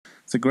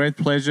It's a great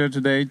pleasure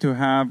today to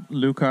have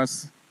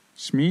Lukas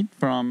Schmid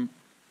from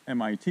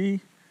MIT.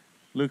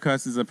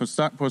 Lukas is a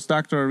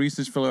postdoctoral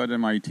research fellow at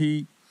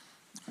MIT.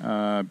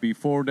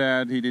 Before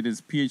that, he did his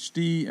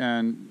PhD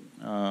and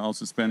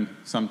also spent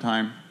some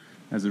time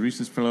as a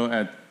research fellow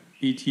at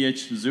ETH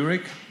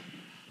Zurich.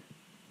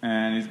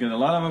 And he's got a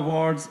lot of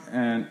awards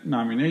and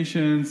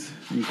nominations,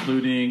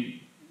 including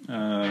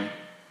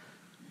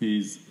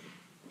his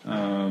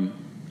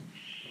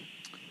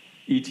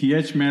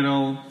ETH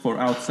Medal for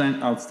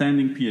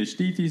Outstanding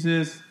PhD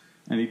Thesis,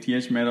 and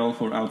ETH Medal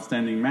for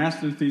Outstanding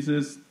Master's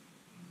Thesis,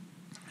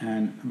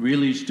 and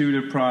Willy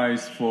Studer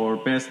Prize for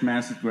Best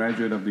Master's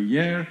Graduate of the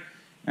Year,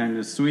 and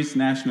the Swiss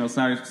National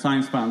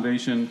Science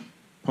Foundation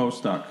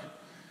postdoc.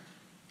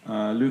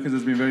 Lukas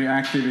has been very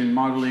active in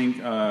modeling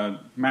and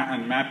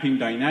mapping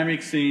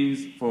dynamic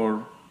scenes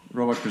for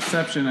robot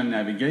perception and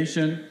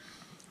navigation.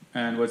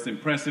 And what's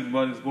impressive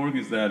about his work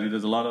is that he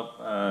does a lot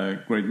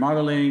of great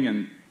modeling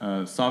and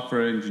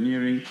software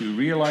engineering to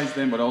realize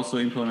them, but also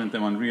implement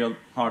them on real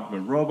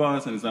hardware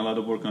robots, and he's done a lot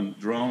of work on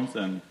drones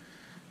and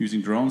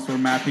using drones for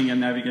mapping and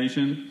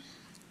navigation.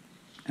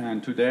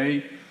 And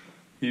today,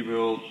 he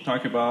will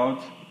talk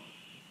about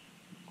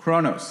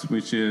Khronos,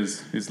 which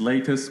is his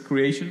latest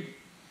creation.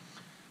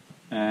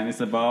 And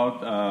it's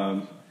about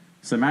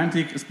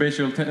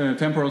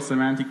temporal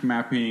semantic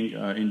mapping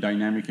in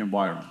dynamic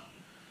environment.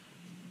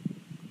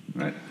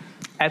 Right?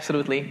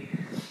 Absolutely.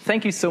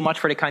 Thank you so much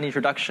for the kind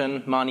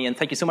introduction, Mani, and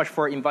thank you so much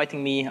for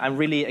inviting me. I'm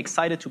really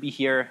excited to be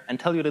here and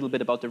tell you a little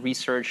bit about the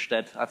research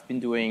that I've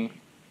been doing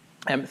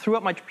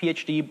throughout my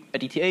PhD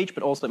at ETH,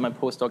 but also at my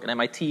postdoc at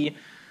MIT,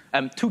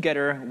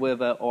 together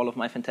with all of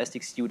my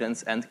fantastic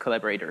students and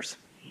collaborators.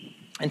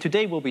 And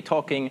today we'll be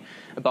talking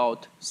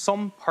about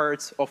some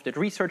parts of that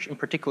research. In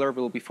particular,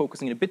 we'll be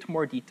focusing in a bit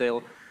more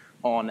detail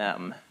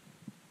on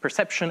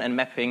perception and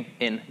mapping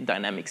in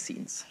dynamic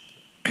scenes.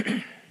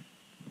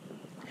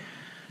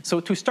 So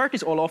to start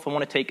this all off, I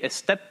want to take a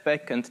step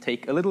back and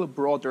take a little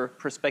broader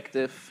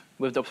perspective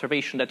with the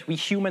observation that we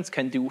humans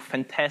can do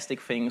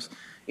fantastic things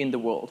in the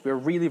world. We're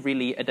really,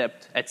 really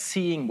adept at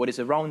seeing what is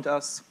around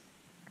us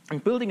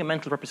and building a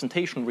mental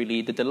representation,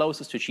 really, that allows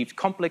us to achieve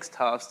complex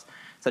tasks,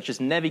 such as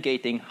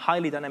navigating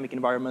highly dynamic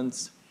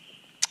environments,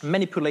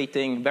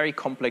 manipulating very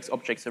complex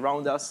objects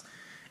around us,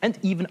 and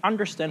even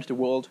understand the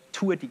world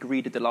to a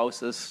degree that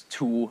allows us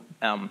to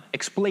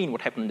explain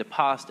what happened in the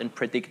past and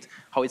predict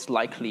how it's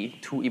likely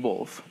to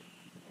evolve.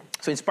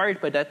 So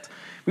inspired by that,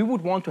 we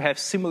would want to have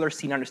similar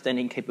scene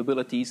understanding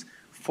capabilities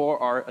for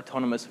our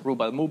autonomous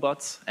robot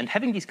mobots, and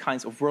having these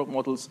kinds of world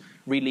models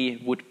really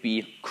would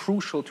be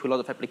crucial to a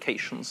lot of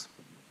applications.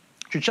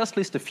 To just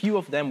list a few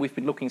of them, we've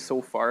been looking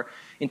so far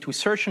into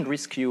search and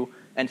rescue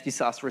and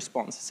disaster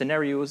response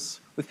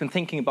scenarios. We've been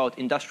thinking about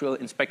industrial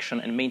inspection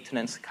and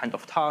maintenance kind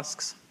of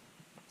tasks.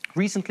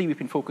 Recently, we've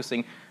been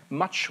focusing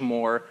much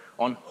more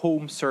on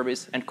home,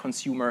 service, and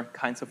consumer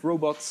kinds of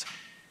robots.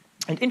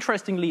 And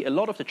interestingly, a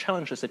lot of the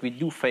challenges that we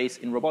do face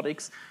in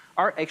robotics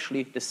are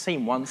actually the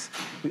same ones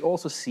we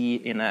also see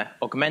in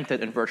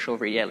augmented and virtual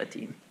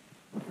reality.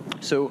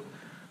 So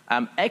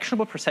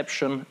actionable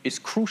perception is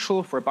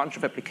crucial for a bunch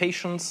of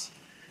applications.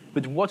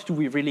 But what do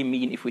we really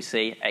mean if we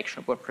say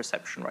actionable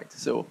perception, right?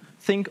 So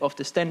think of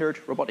the standard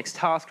robotics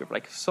task of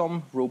like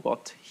some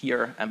robot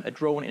here, a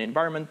drone in an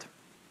environment.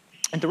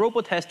 And the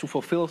robot has to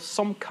fulfill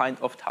some kind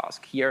of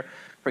task. Here,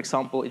 for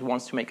example, it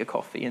wants to make a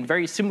coffee. And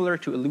very similar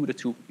to alluded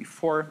to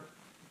before,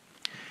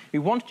 we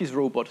want this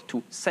robot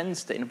to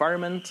sense the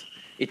environment.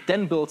 It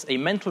then builds a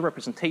mental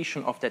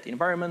representation of that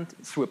environment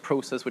through a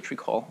process which we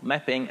call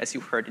mapping, as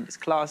you've heard in this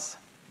class.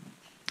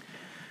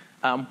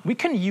 We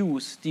can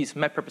use this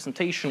map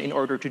representation in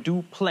order to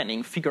do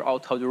planning, figure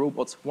out how the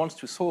robot wants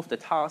to solve the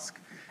task,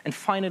 and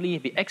finally,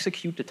 we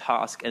execute the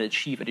task and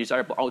achieve a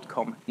desirable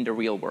outcome in the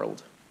real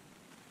world.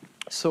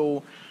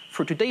 So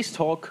for today's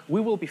talk,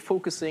 we will be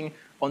focusing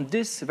on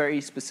this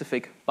very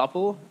specific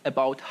bubble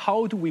about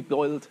how do we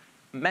build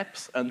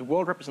maps and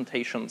world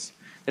representations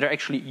that are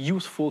actually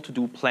useful to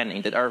do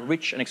planning, that are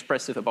rich and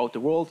expressive about the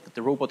world, that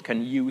the robot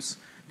can use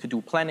to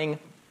do planning.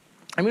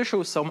 I'm going to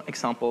show some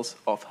examples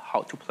of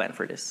how to plan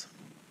for this.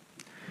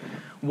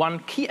 One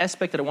key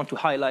aspect that I want to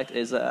highlight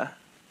is the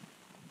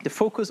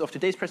focus of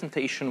today's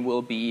presentation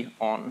will be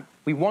on,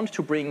 we want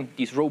to bring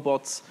these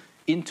robots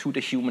into the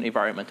human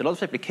environment. A lot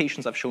of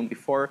applications I've shown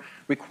before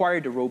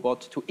require the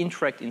robot to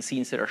interact in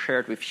scenes that are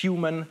shared with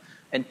human,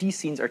 and these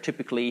scenes are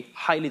typically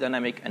highly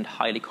dynamic and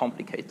highly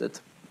complicated.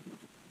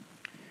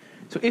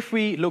 So if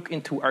we look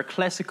into our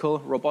classical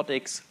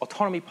robotics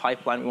autonomy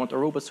pipeline, we want our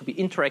robots to be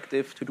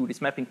interactive, to do these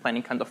mapping,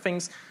 planning kind of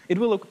things. It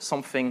will look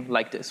something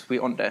like this. We,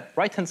 on the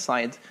right-hand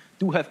side,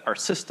 do have our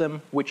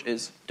system, which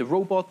is the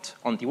robot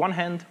on the one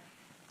hand,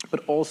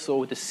 but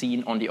also the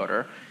scene on the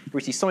other.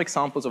 We see some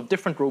examples of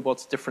different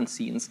robots, different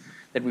scenes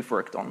that we've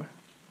worked on.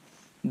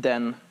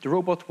 Then the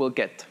robot will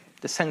get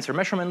the sensor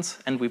measurements,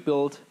 and we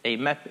build a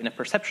map in a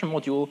perception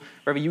module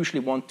where we usually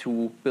want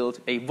to build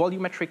a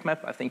volumetric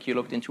map. I think you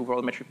looked into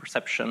volumetric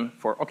perception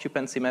for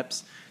occupancy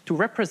maps to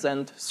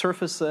represent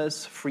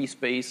surfaces, free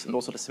space, and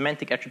also the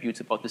semantic attributes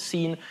about the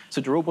scene,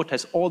 so the robot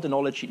has all the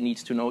knowledge it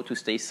needs to know to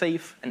stay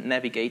safe and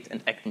navigate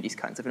and act in these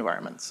kinds of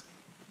environments.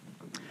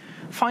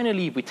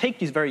 Finally, we take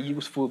this very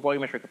useful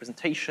volumetric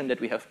representation that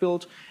we have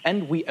built,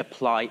 and we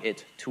apply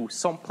it to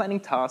some planning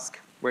task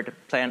where the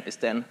plan is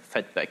then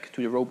fed back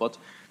to the robot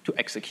to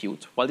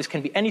execute. While this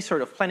can be any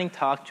sort of planning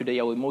task, today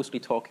I will mostly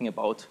talking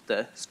about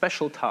the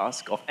special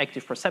task of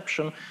active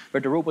perception,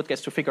 where the robot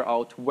gets to figure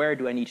out where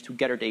do I need to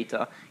gather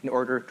data in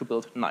order to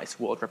build nice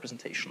world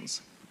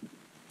representations.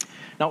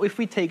 Now, if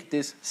we take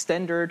this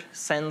standard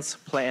sense,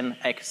 plan,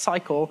 act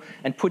cycle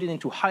and put it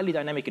into highly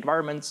dynamic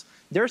environments,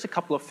 there's a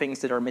couple of things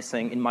that are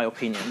missing, in my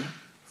opinion.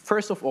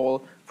 First of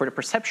all, for the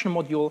perception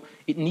module,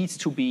 it needs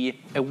to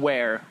be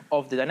aware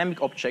of the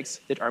dynamic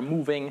objects that are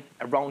moving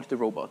around the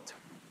robot.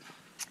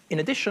 In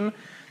addition,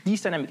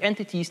 these dynamic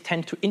entities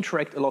tend to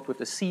interact a lot with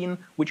the scene,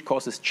 which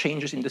causes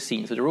changes in the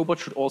scene. So the robot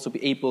should also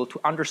be able to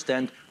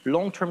understand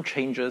long-term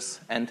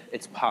changes and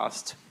its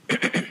past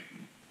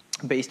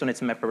based on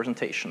its map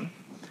representation.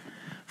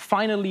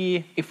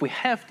 Finally, if we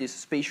have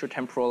this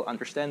spatiotemporal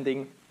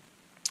understanding,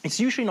 it's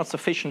usually not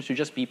sufficient to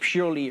just be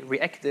purely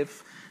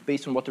reactive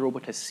based on what the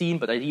robot has seen,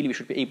 but ideally we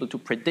should be able to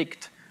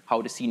predict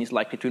how the scene is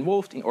likely to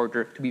evolve in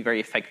order to be very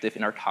effective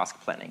in our task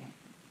planning.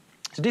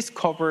 So this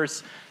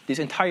covers this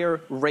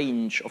entire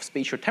range of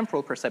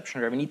spatiotemporal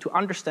perception where we need to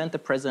understand the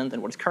present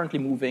and what is currently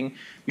moving.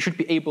 We should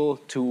be able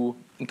to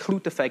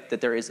include the fact that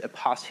there is a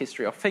past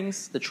history of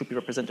things that should be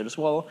represented as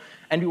well,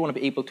 and we want to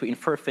be able to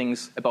infer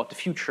things about the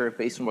future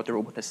based on what the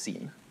robot has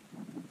seen.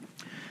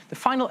 The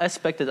final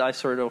aspect that I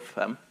sort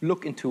of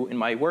look into in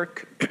my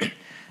work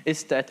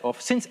is that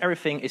since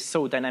everything is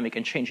so dynamic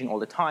and changing all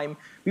the time,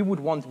 we would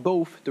want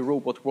both the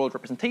robot world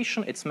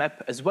representation, its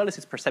map, as well as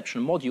its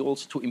perception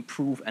modules to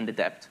improve and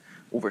adapt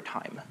over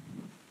time.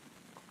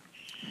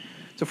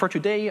 So for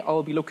today,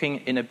 I'll be looking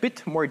in a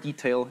bit more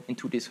detail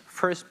into this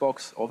first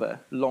box of a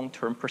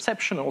long-term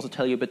perception, and also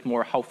tell you a bit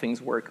more how things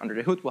work under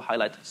the hood. We'll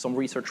highlight some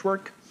research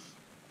work.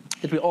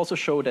 It will also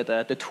show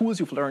that the tools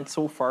you've learned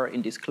so far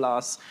in this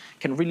class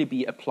can really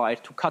be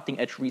applied to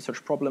cutting-edge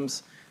research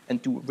problems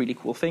and do really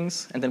cool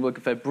things. And then we'll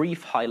give a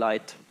brief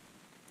highlight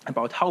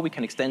about how we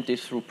can extend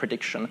this through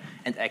prediction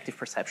and active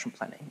perception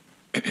planning.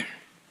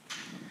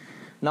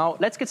 Now,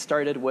 let's get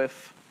started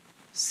with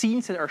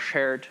scenes that are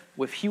shared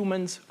with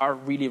humans are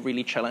really,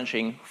 really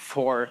challenging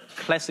for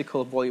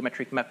classical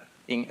volumetric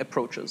mapping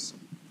approaches.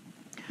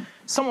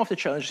 Some of the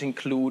challenges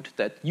include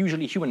that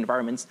usually human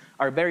environments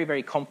are very,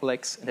 very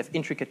complex and have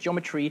intricate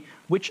geometry,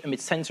 which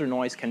amid sensor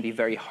noise can be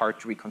very hard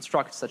to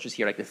reconstruct, such as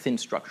here like the thin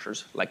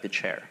structures like the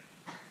chair.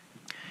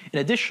 In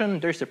addition,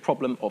 there's the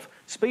problem of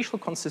spatial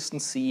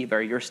consistency,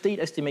 where your state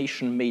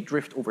estimation may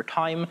drift over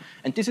time,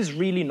 and this is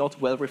really not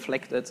well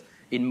reflected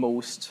in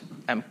most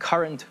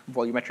current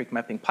volumetric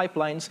mapping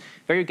pipelines,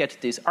 where you get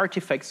these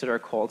artifacts that are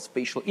called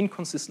spatial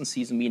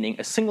inconsistencies, meaning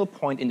a single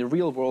point in the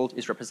real world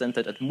is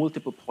represented at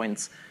multiple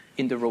points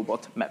in the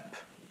robot map.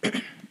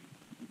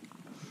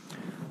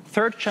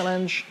 Third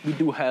challenge, we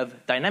do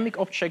have dynamic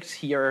objects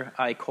here.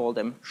 I call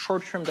them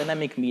short-term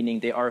dynamic, meaning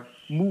they are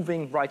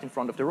moving right in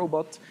front of the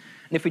robot.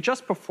 And if we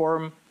just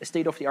perform a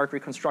state-of-the-art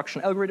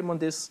reconstruction algorithm on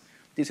this,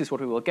 this is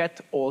what we will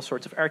get, all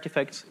sorts of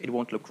artifacts. It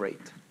won't look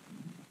great.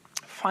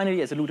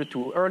 Finally, as alluded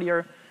to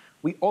earlier,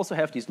 we also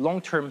have these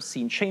long-term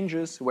scene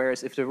changes,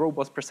 whereas if the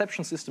robot's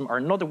perception system are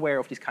not aware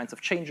of these kinds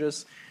of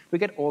changes, we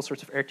get all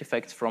sorts of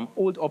artifacts from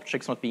old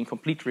objects not being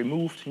completely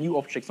removed, new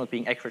objects not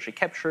being accurately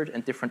captured,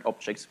 and different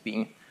objects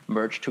being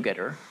merged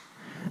together.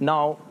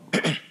 Now,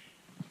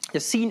 the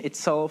scene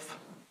itself,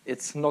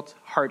 it's not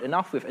hard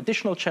enough. We have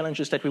additional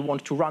challenges that we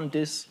want to run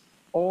this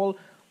all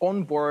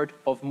on board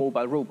of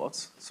mobile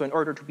robots. So in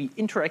order to be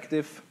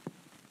interactive,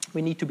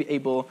 we need to be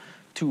able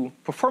to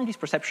perform these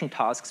perception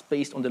tasks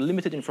based on the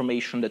limited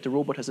information that the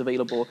robot has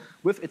available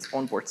with its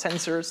onboard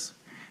sensors.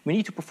 We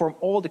need to perform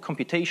all the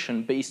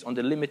computation based on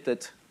the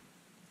limited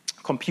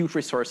compute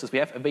resources we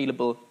have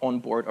available on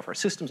board of our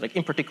systems, like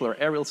in particular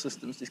aerial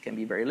systems. This can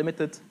be very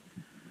limited.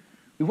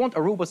 We want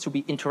our robots to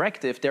be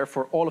interactive,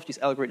 therefore all of these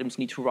algorithms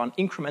need to run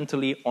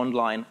incrementally,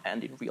 online,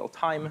 and in real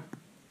time.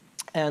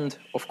 And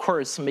of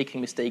course,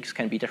 making mistakes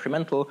can be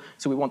detrimental,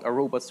 so we want our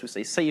robots to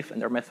stay safe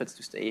and their methods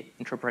to stay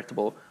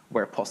interpretable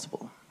where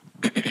possible.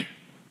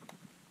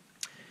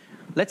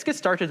 Let's get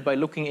started by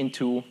looking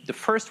into the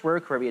first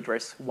work where we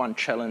address one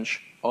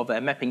challenge of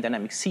mapping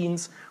dynamic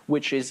scenes,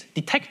 which is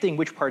detecting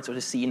which parts of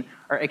the scene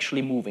are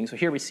actually moving. So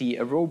here we see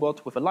a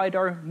robot with a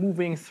LiDAR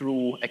moving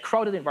through a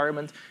crowded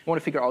environment. We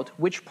want to figure out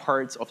which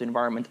parts of the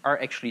environment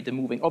are actually the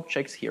moving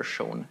objects, here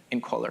shown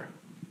in color.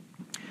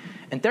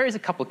 And there is a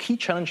couple key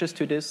challenges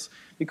to this,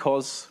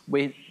 because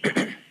we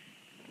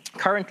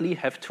currently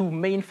have two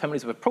main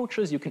families of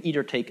approaches. You can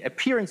either take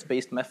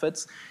appearance-based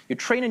methods. You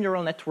train a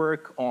neural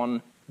network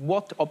on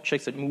what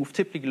objects that move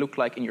typically look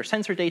like in your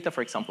sensor data,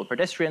 for example,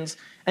 pedestrians,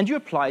 and you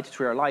apply it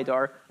to your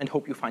LiDAR and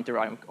hope you find the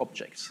right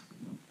objects.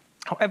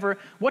 However,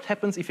 what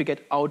happens if you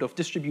get out of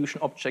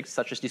distribution objects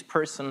such as this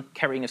person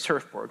carrying a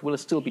surfboard? Will it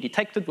still be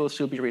detected? Will it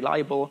still be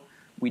reliable?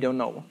 We don't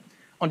know.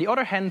 On the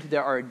other hand,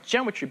 there are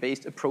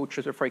geometry-based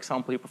approaches where, for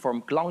example, you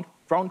perform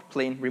ground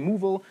plane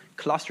removal,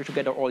 cluster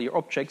together all your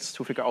objects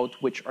to figure out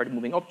which are the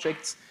moving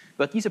objects.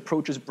 But these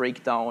approaches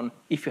break down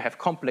if you have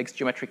complex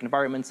geometric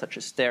environments such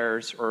as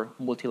stairs or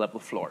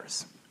multi-level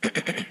floors.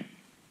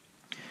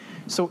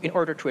 So in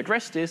order to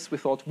address this, we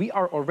thought we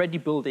are already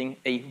building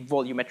a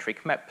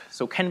volumetric map.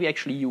 So can we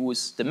actually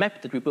use the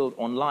map that we built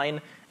online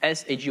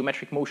as a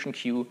geometric motion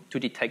cue to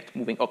detect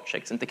moving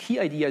objects? And the key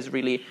idea is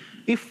really,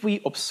 if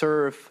we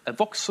observe a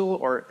voxel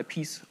or a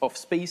piece of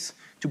space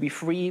to be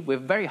free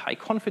with very high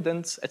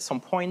confidence at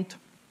some point,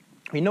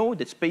 we know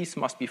that space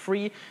must be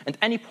free, and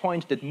any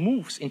point that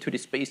moves into the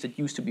space that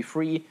used to be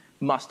free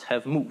must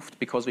have moved,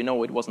 because we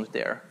know it wasn't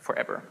there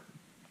forever.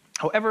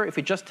 However, if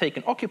we just take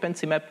an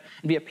occupancy map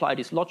and we apply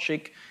this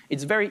logic,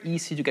 it's very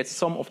easy to get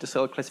some of the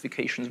cell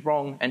classifications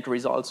wrong and the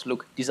results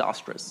look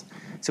disastrous.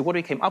 So what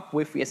we came up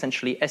with, we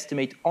essentially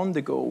estimate on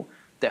the go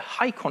the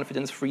high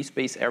confidence free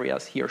space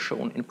areas here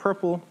shown in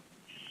purple,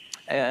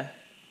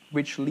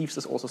 which leaves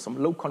us also some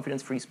low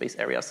confidence free space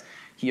areas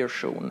here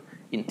shown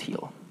in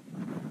teal.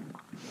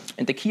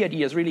 And the key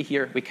idea is really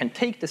here, we can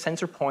take the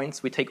sensor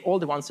points, we take all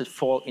the ones that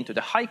fall into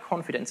the high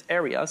confidence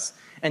areas,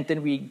 and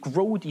then we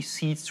grow these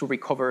seeds to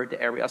recover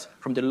the areas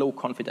from the low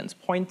confidence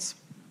points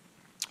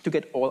to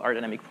get all our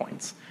dynamic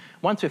points.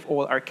 Once we have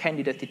all our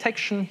candidate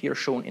detection, here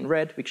shown in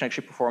red, we can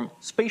actually perform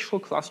spatial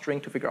clustering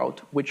to figure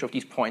out which of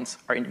these points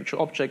are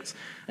individual objects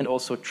and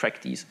also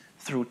track these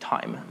through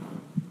time.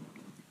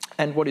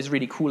 And what is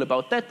really cool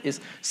about that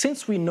is,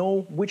 since we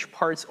know which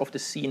parts of the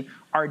scene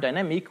are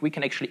dynamic, we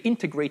can actually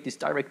integrate this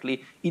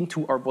directly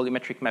into our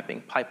volumetric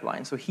mapping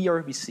pipeline. So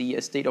here we see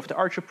a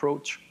state-of-the-art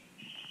approach,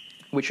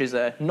 which is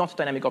not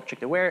dynamic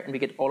object aware, and we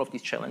get all of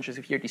these challenges.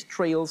 Here, these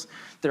trails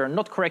that are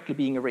not correctly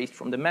being erased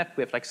from the map.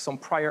 We have like some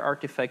prior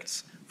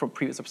artifacts from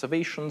previous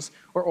observations,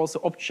 or also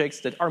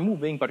objects that are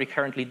moving, but we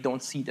currently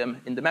don't see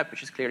them in the map,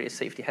 which is clearly a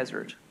safety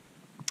hazard.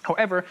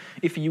 However,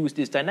 if we use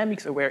this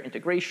dynamics-aware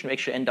integration, we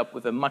actually end up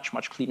with a much,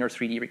 much cleaner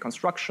 3D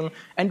reconstruction,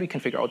 and we can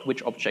figure out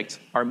which objects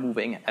are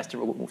moving as the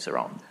robot moves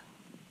around.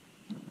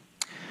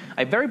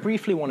 I very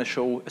briefly want to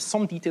show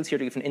some details here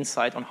to give an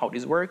insight on how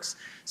this works.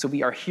 So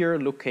we are here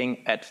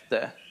looking at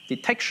the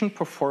detection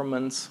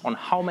performance on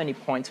how many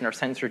points in our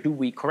sensor do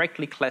we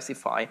correctly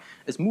classify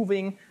as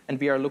moving, and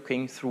we are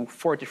looking through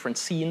 4 different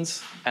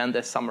scenes and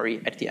a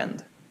summary at the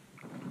end.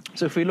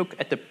 So if we look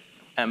at the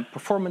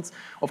performance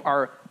of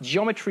our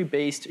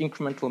geometry-based,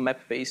 incremental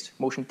map-based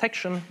motion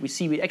detection, we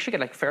see we actually get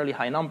like fairly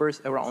high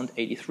numbers, around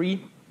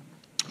 83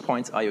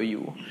 points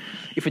IOU.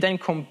 If we then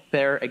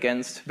compare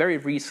against very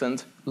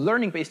recent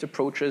learning-based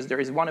approaches, there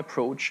is one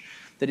approach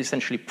that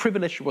essentially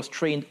privileged was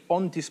trained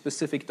on this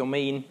specific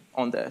domain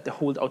on the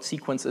holdout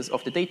sequences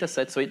of the data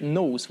set, so it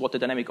knows what the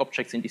dynamic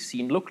objects in this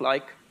scene look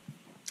like,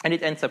 and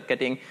it ends up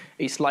getting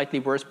a slightly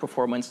worse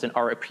performance than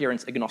our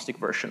appearance-agnostic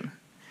version.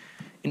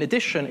 In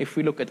addition, if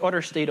we look at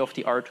other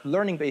state-of-the-art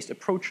learning-based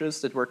approaches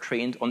that were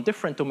trained on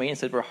different domains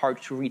that were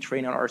hard to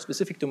retrain on our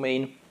specific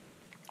domain,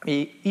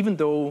 even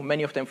though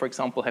many of them, for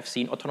example, have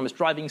seen autonomous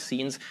driving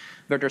scenes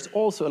where there's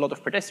also a lot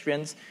of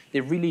pedestrians, they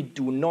really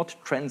do not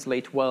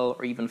translate well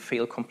or even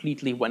fail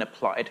completely when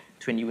applied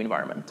to a new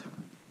environment.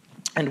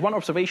 And one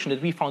observation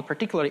that we found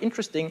particularly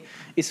interesting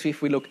is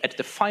if we look at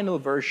the final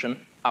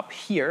version up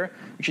here,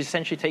 which is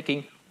essentially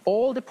taking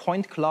all the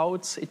point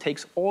clouds, it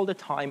takes all the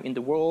time in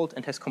the world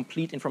and has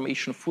complete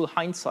information, full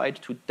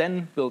hindsight, to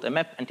then build a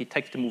map and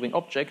detect the moving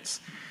objects.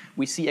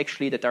 We see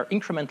actually that our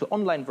incremental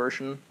online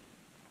version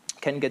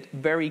can get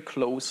very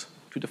close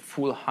to the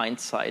full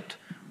hindsight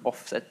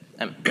of that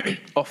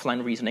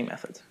offline reasoning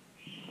method.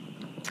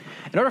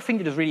 Another thing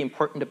that is really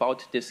important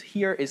about this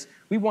here is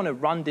we want to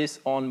run this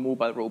on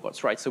mobile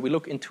robots, right? So we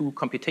look into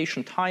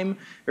computation time,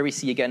 where we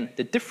see, again,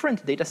 the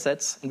different data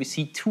sets, and we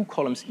see 2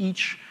 columns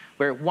each,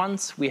 where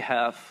once we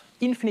have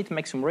infinite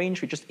maximum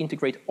range, we just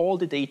integrate all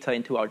the data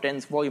into our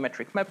dense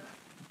volumetric map,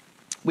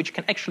 which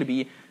can actually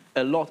be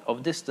a lot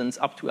of distance,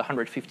 up to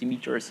 150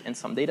 meters in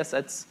some data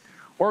sets,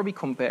 or we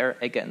compare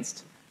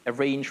against a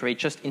range where we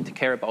just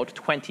care about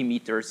 20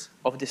 meters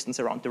of distance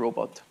around the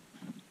robot.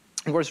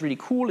 And what's really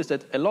cool is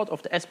that a lot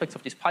of the aspects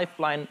of this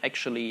pipeline,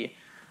 actually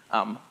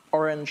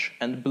orange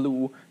and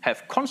blue,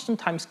 have constant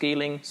time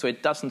scaling, so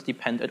it doesn't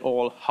depend at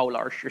all how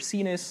large your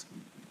scene is.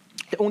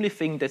 The only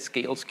thing that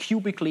scales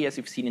cubically, as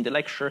you've seen in the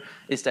lecture,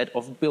 is that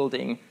of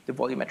building the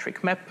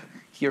volumetric map,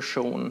 here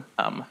shown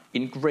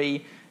in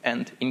gray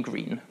and in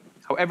green.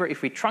 However,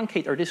 if we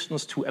truncate our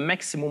distance to a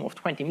maximum of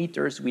 20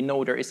 meters, we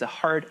know there is a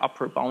hard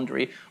upper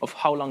boundary of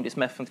how long this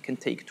method can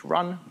take to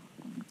run.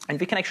 And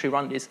we can actually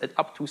run this at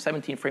up to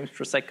 17 frames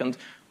per second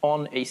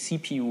on a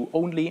CPU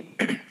only.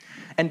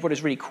 And what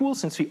is really cool,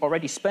 since we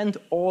already spent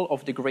all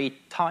of the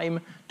great time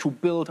to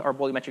build our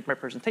volumetric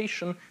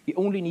representation, we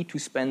only need to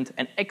spend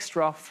an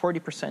extra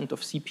 40%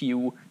 of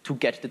CPU to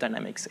get the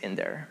dynamics in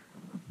there.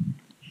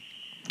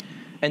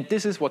 And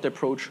this is what the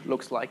approach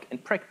looks like in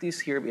practice.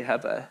 Here we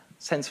have a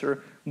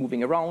sensor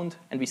moving around,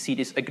 and we see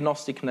this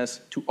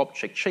agnosticness to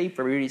object shape,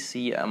 where we really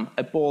see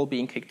a ball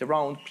being kicked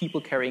around, people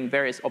carrying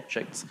various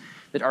objects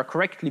that are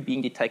correctly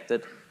being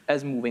detected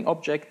as moving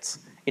objects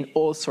in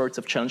all sorts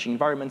of challenging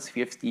environments.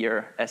 We have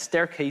here a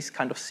staircase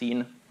kind of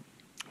scene,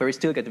 where we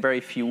still get very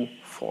few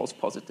false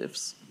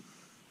positives.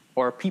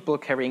 Or people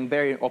carrying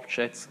various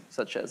objects,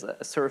 such as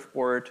a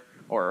surfboard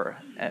or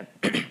a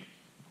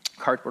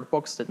cardboard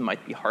box that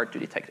might be hard to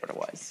detect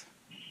otherwise.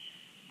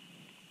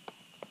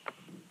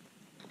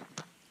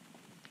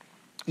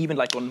 Even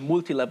like on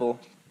multi-level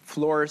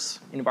floors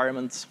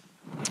environments,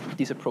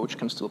 this approach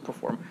can still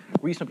perform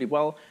reasonably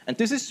well. And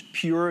this is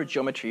pure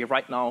geometry.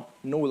 Right now,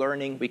 no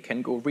learning. We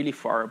can go really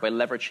far by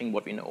leveraging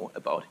what we know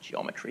about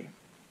geometry.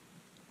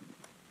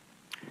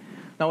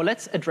 Now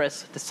let's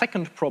address the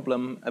second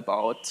problem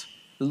about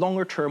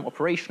longer-term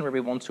operation, where we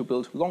want to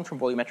build long-term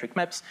volumetric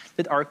maps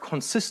that are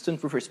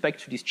consistent with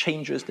respect to these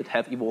changes that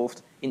have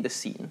evolved in the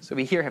scene. So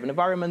we here have an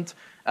environment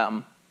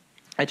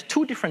at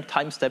two different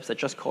time steps. I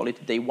just call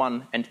it day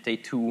 1 and day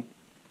 2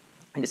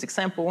 in this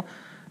example.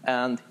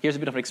 And here's a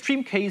bit of an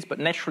extreme case, but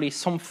naturally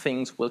some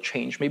things will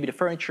change. Maybe the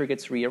furniture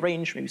gets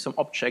rearranged, maybe some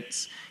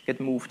objects get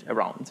moved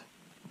around.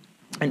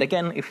 And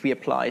again, if we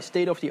apply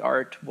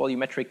state-of-the-art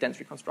volumetric dense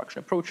reconstruction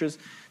approaches,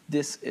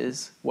 this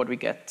is what we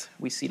get.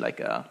 We see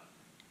like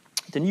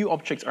the new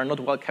objects are not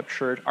well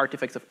captured,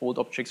 artifacts of old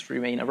objects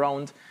remain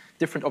around,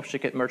 different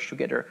objects get merged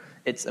together,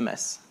 it's a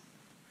mess.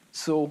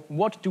 So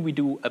what do we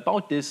do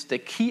about this? The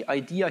key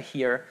idea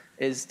here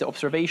is the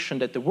observation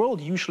that the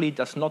world usually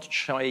does not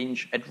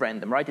change at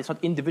random, right? It's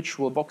not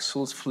individual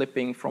voxels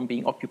flipping from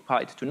being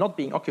occupied to not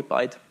being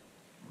occupied,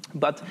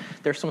 but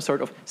there's some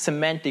sort of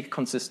semantic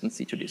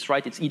consistency to this,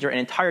 right? It's either an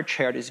entire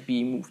chair that is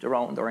being moved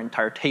around or an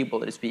entire table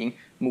that is being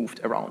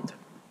moved around.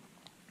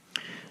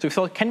 So we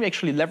thought, can we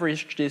actually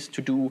leverage this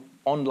to do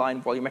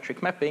online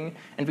volumetric mapping?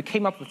 And we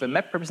came up with a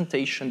map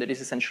representation that is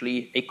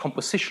essentially a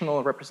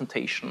compositional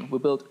representation. We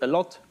built a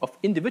lot of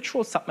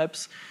individual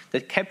submaps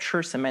that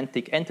capture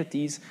semantic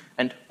entities,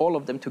 and all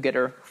of them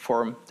together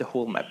form the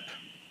whole map.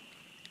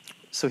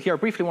 So here I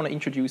briefly want to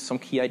introduce some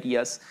key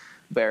ideas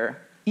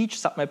where each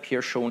submap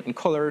here shown in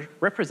color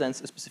represents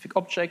a specific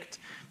object.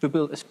 We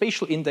build a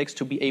spatial index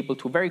to be able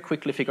to very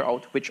quickly figure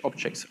out which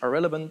objects are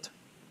relevant.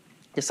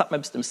 The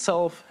submaps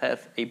themselves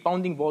have a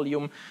bounding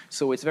volume,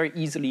 so it's very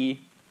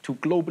easily to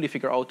globally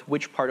figure out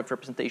which part of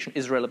representation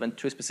is relevant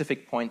to a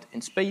specific point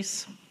in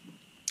space.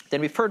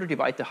 Then we further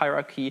divide the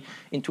hierarchy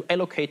into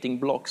allocating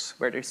blocks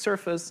where they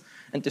surface,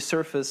 and the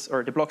surface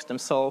or the blocks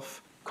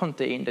themselves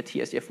contain the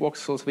TSDF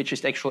voxels, which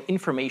is the actual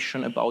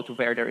information about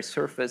where there is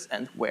surface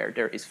and where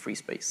there is free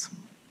space.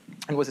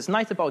 And what is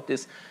nice about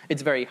this,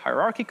 it's very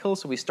hierarchical,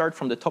 so we start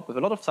from the top with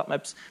a lot of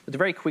submaps, but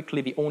very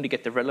quickly we only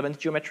get the relevant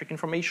geometric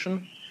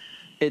information.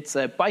 It's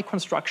a by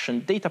construction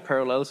data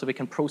parallel, so we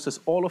can process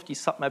all of these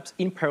submaps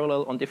in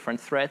parallel on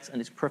different threads, and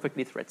it's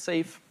perfectly thread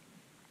safe.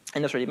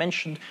 And as already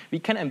mentioned, we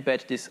can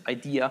embed this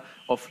idea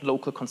of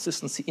local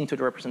consistency into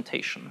the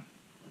representation.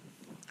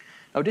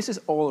 Now this is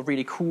all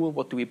really cool.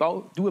 What do we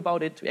do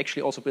about it? We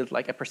actually also built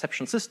like a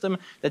perception system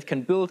that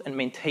can build and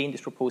maintain this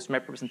proposed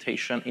map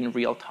representation in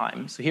real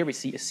time. So here we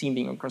see a scene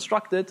being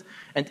constructed,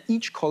 and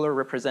each color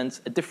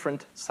represents a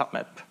different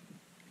submap,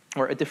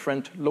 or a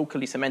different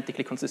locally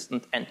semantically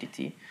consistent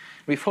entity.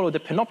 We follow the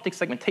panoptic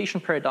segmentation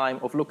paradigm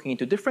of looking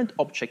into different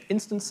object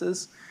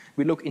instances.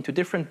 We look into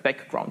different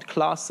background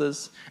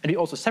classes, and we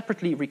also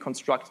separately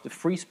reconstruct the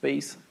free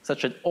space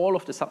such that all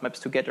of the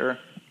submaps together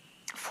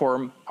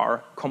form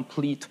our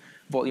complete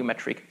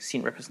volumetric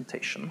scene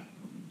representation.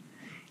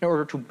 In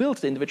order to build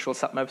the individual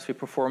submaps, we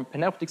perform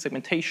panoptic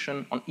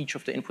segmentation on each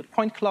of the input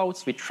point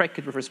clouds. We track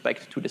it with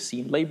respect to the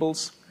scene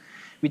labels.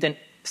 We then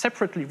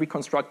separately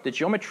reconstruct the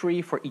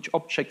geometry for each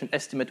object and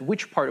estimate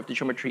which part of the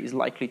geometry is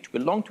likely to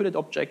belong to that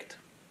object.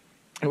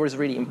 And what is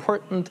really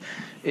important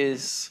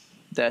is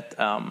that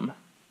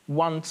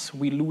once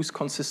we lose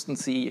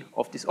consistency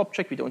of this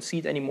object, we don't see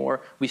it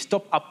anymore, we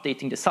stop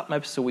updating the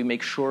submaps, so we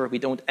make sure we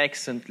don't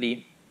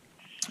accidentally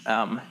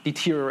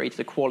deteriorate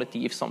the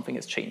quality if something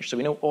has changed. So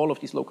we know all of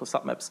these local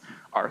submaps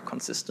are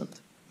consistent.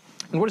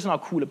 And what is now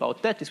cool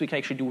about that is we can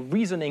actually do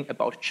reasoning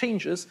about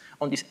changes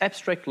on this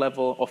abstract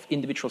level of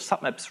individual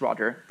submaps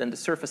rather than the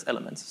surface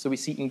elements. So we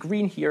see in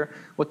green here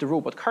what the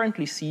robot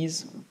currently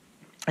sees,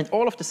 and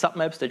all of the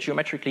submaps that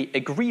geometrically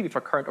agree with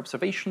our current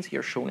observations,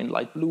 here shown in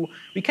light blue,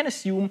 we can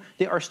assume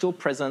they are still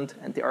present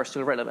and they are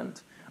still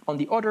relevant. On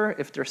the other,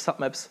 if there are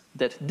submaps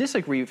that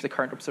disagree with the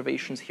current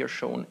observations, here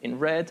shown in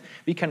red,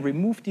 we can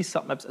remove these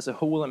submaps as a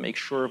whole and make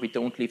sure we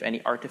don't leave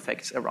any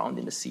artifacts around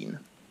in the scene.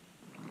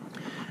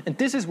 And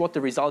this is what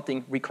the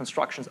resulting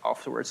reconstructions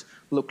afterwards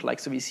look like.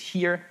 So we see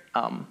here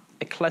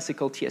a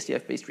classical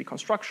TSDF-based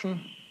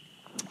reconstruction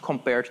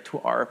compared to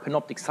our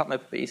panoptic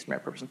submap-based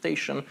map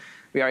representation.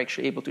 We are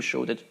actually able to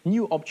show that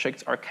new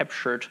objects are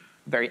captured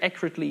very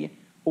accurately,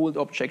 old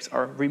objects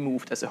are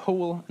removed as a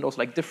whole, and also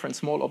like different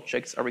small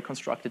objects are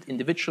reconstructed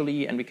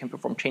individually, and we can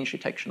perform change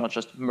detection, not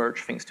just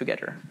merge things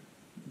together.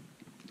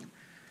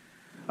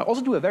 I'll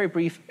also do a very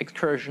brief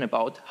excursion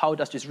about how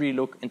does this really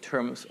look in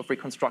terms of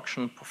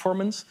reconstruction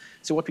performance.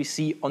 So what we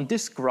see on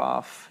this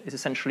graph is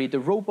essentially the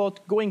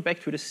robot going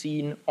back to the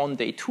scene on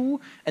day 2,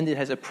 and it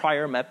has a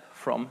prior map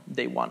from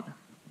day 1.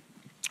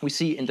 We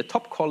see in the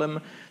top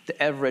column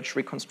the average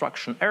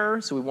reconstruction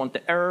error. So we want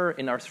the error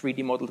in our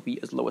 3D model to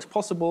be as low as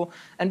possible.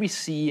 And we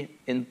see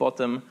in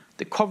bottom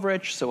the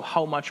coverage, so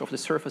how much of the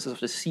surfaces of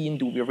the scene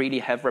do we really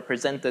have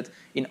represented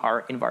in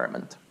our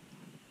environment.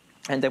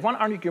 And the one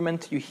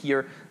argument you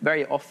hear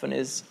very often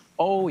is,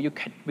 oh,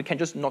 we can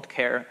just not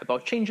care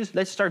about changes.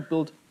 Let's start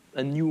build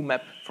a new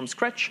map from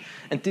scratch.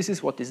 And this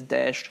is what this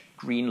dashed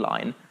green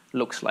line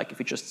looks like. If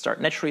we just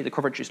start naturally, the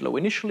coverage is low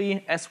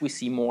initially. As we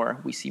see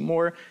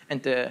more,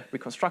 and the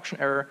reconstruction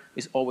error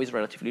is always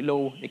relatively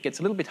low. It gets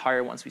a little bit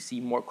higher once we see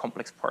more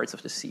complex parts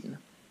of the scene.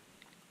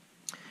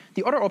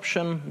 The other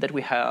option that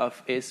we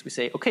have is we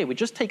say, okay, we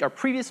just take our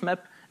previous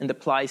map and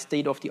apply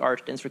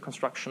state-of-the-art dense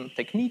reconstruction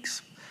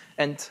techniques,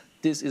 and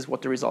this is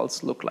what the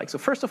results look like. So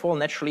first of all,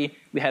 naturally,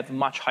 we have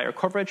much higher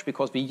coverage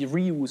because we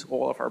reuse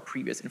all of our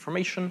previous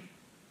information.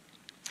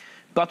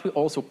 But we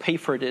also pay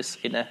for this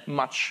in a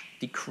much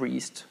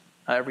decreased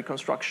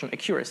reconstruction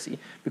accuracy,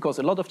 because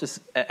a lot of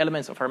these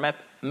elements of our map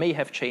may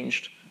have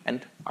changed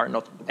and are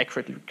not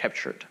accurately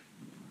captured.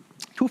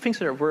 Two things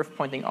that are worth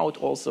pointing out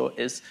also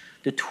is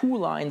the two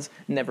lines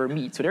never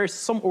meet. So there is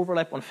some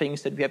overlap on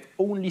things that we have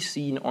only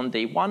seen on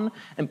day 1,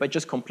 and by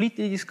just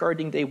completely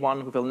discarding day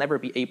 1, we will never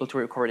be able to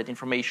record that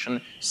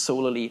information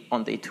solely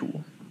on day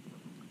 2.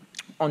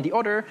 On the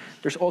other,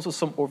 there's also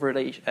some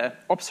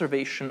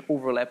observation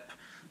overlap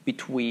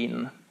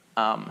between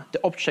the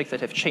objects that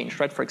have changed,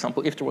 right? For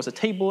example, if there was a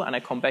table and I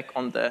come back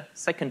on the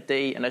second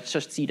day and I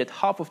just see that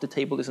half of the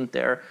table isn't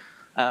there,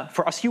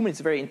 for us humans,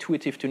 it's very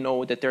intuitive to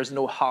know that there's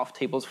no half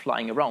tables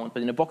flying around.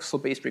 But in a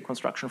voxel-based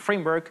reconstruction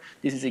framework,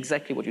 this is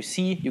exactly what you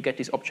see. You get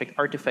these object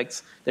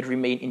artifacts that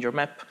remain in your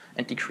map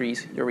and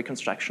decrease your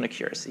reconstruction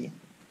accuracy.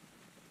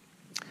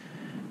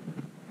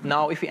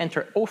 Now, if we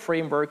enter O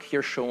framework,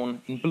 here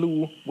shown in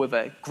blue with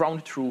a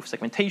ground truth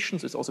segmentation,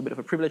 so it's also a bit of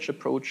a privileged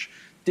approach,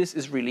 this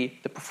is really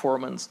the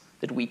performance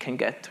that we can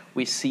get.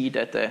 We see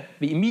that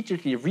we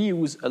immediately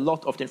reuse a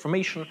lot of the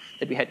information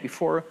that we had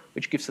before,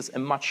 which gives us a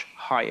much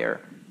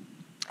higher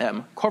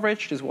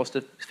coverage. This was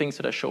the things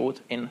that I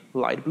showed in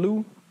light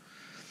blue.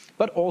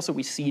 But also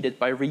we see that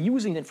by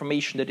reusing the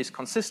information that is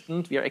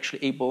consistent, we are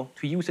actually able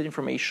to use that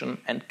information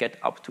and get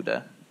up to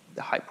the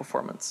high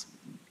performance.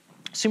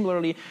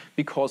 Similarly,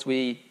 because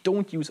we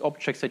don't use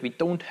objects that we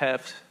don't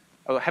have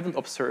or haven't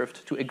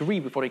observed to agree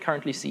with what we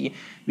currently see,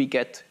 we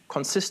get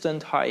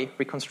consistent high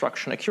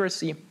reconstruction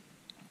accuracy,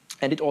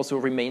 and it also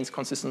remains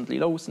consistently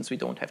low since we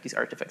don't have these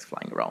artifacts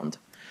flying around.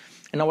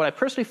 And now what I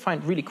personally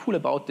find really cool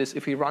about this,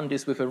 if we run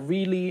this with a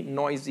really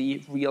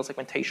noisy real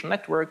segmentation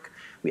network,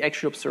 we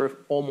actually observe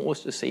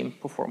almost the same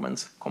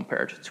performance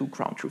compared to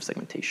ground truth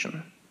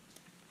segmentation.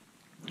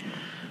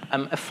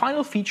 A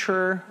final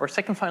feature, or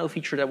second final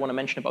feature that I want to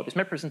mention about this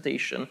map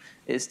presentation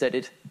is that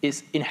it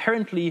is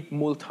inherently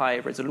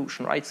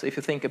multi-resolution, right? So if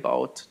you think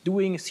about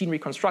doing scene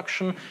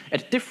reconstruction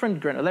at different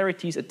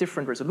granularities, at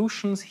different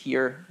resolutions,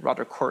 here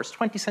rather coarse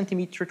 20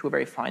 centimeter to a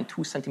very fine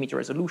 2 centimeter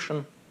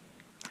resolution,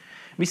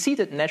 we see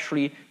that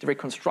naturally the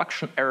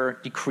reconstruction error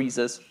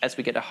decreases as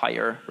we get a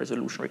higher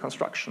resolution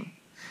reconstruction.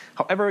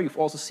 However, you've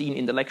also seen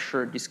in the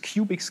lecture this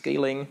cubic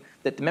scaling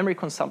that the memory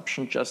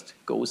consumption just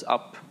goes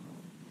up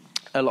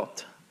a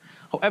lot.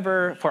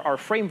 However, for our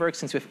framework,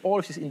 since we have all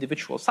of these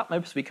individual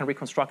submaps, we can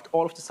reconstruct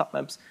all of the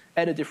submaps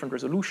at a different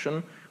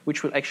resolution,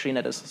 which will actually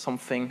net us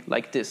something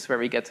like this, where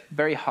we get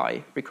very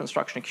high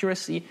reconstruction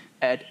accuracy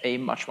at a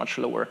much, much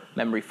lower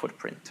memory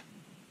footprint.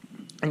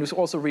 And what's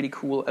also really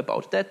cool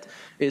about that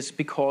is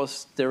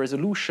because the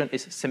resolution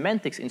is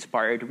semantics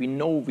inspired, we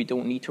know we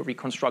don't need to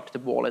reconstruct the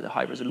wall at a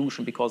high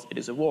resolution because it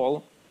is a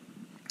wall.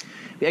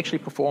 We actually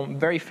perform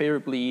very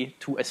favorably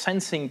to a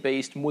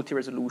sensing-based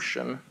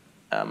multi-resolution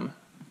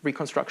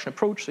reconstruction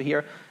approach. So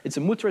here, it's a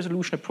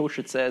multi-resolution approach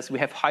that says we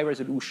have high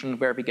resolution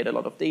where we get a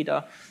lot of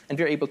data, and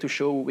we're able to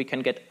show we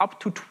can get up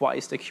to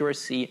twice the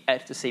accuracy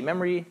at the same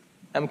memory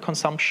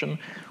consumption,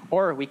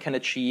 or we can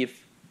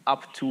achieve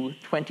up to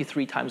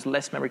 23 times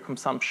less memory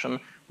consumption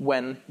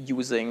when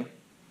using,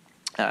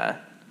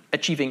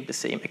 achieving the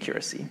same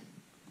accuracy.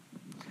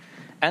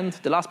 And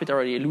the last bit I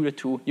already alluded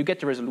to, you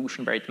get the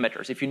resolution where it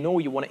matters. If you know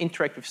you want to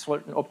interact with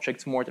certain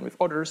objects more than with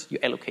others, you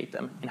allocate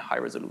them in high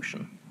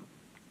resolution.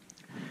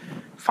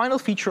 Final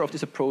feature of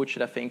this approach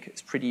that I think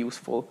is pretty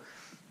useful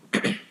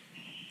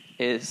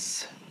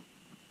is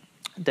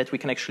that we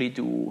can actually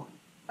do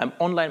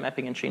online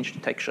mapping and change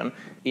detection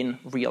in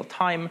real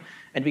time.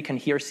 And we can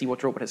here see what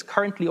the robot has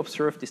currently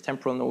observed. This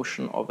temporal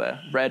notion of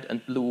a red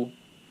and blue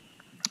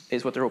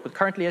is what the robot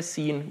currently has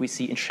seen. We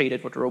see in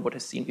shaded what the robot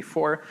has seen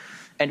before.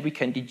 And we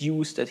can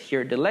deduce that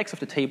here the legs of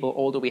the table,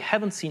 although we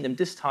haven't seen them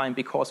this time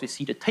because we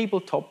see the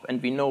tabletop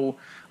and we know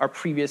our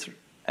previous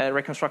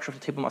reconstruction of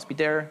the table must be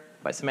there,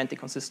 by semantic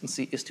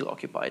consistency is still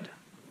occupied.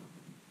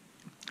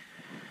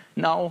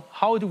 Now,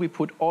 how do we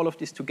put all of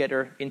this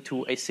together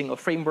into a single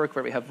framework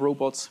where we have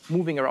robots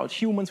moving around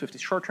humans with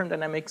these short-term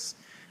dynamics?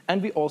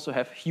 And we also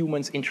have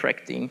humans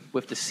interacting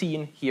with the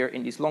scene here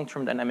in these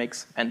long-term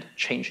dynamics and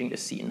changing the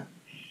scene.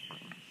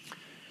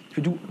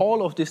 To do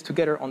all of this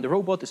together on the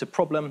robot is a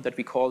problem that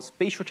we call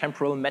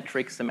spatiotemporal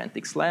metric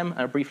semantic SLAM.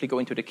 I'll briefly go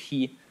into the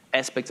key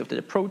aspects of the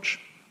approach.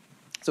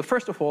 So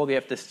first of all, we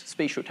have this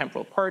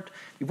spatiotemporal part.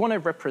 We want to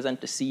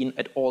represent the scene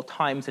at all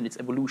times and its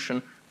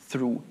evolution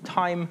through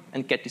time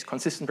and get these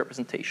consistent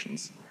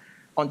representations.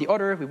 On the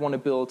other, we want to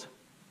build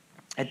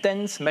a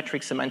dense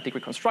metric semantic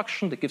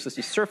reconstruction that gives us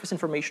the surface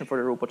information for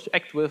the robot to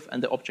act with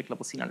and the object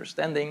level scene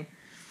understanding.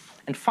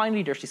 And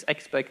finally, there's this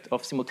aspect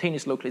of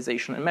simultaneous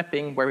localization and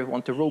mapping, where we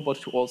want the robot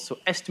to also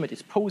estimate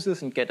its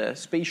poses and get a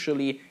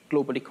spatially,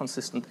 globally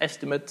consistent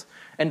estimate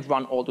and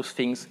run all those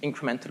things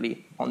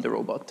incrementally on the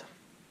robot.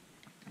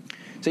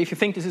 So if you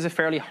think this is a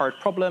fairly hard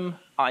problem,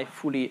 I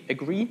fully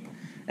agree.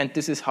 And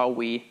this is how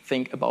we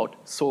think about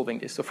solving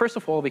this. So first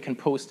of all, we can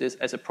pose this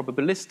as a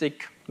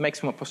probabilistic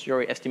maximum a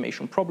posteriori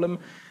estimation problem,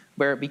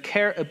 where we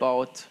care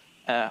about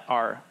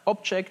our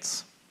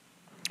objects,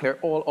 where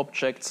all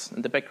objects,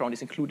 and the background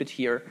is included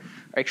here,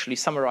 are actually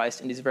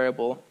summarized in this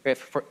variable. Where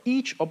for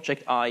each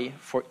object I,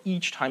 for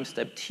each time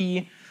step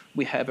t,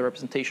 we have a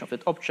representation of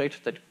that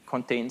object that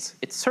contains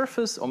its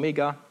surface,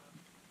 omega.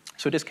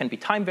 So this can be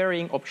time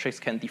varying, objects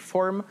can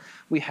deform.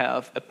 We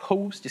have a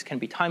pose, this can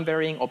be time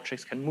varying,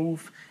 objects can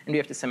move. And we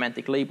have the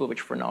semantic label,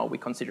 which for now we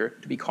consider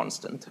to be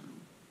constant.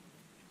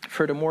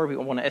 Furthermore, we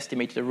want to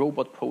estimate the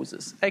robot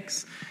poses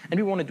x, and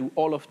we want to do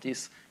all of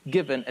this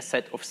given a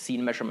set of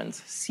scene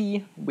measurements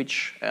c,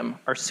 which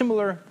are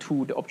similar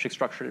to the object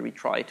structure that we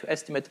try to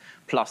estimate,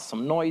 plus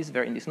some noise,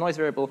 where in this noise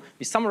variable,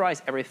 we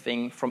summarize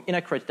everything from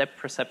inaccurate depth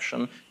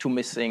perception to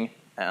missing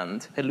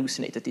and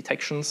hallucinated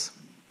detections.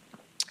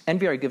 And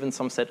we are given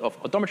some set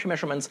of odometry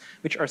measurements,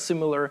 which are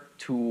similar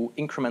to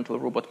incremental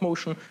robot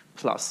motion,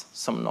 plus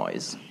some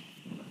noise.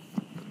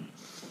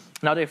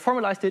 Now they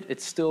formalized it,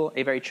 it's still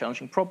a very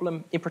challenging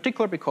problem, in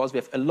particular because we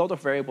have a lot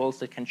of variables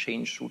that can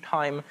change through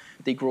time.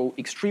 They grow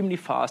extremely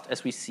fast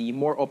as we see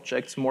more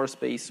objects, more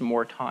space,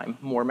 more time,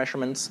 more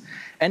measurements.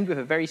 And we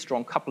have a very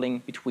strong coupling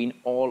between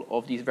all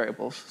of these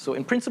variables. So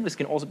in principle, this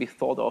can also be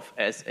thought of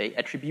as an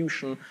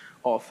attribution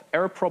of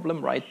error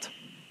problem, right?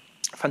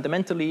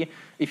 Fundamentally,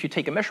 if you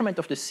take a measurement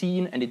of the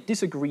scene and it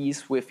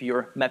disagrees with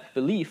your map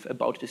belief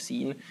about the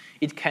scene,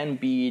 it can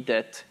be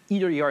that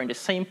either you are in the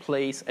same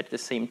place at the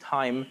same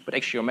time, but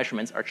actually your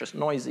measurements are just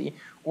noisy,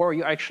 or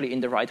you're actually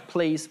in the right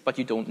place, but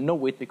you don't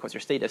know it because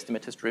your state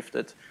estimate has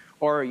drifted,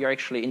 or you're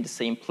actually in the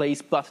same place,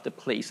 but the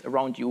place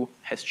around you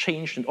has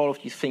changed, and all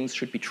of these things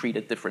should be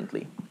treated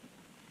differently.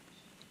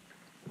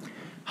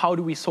 How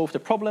do we solve the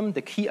problem?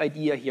 The key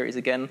idea here is,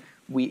 again,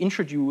 we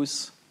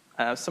introduce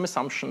some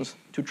assumptions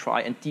to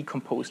try and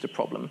decompose the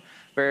problem.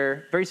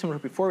 Where, very similar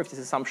to before, with this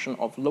assumption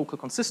of local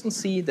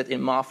consistency that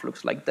in math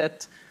looks like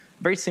that,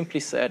 very simply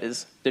said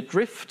is the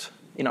drift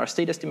in our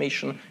state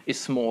estimation is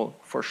small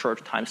for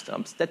short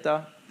timestamps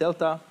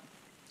delta.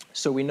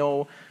 So we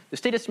know the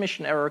state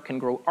estimation error can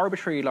grow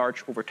arbitrarily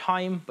large over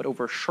time, but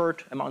over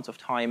short amounts of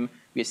time,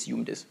 we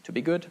assume this to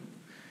be good.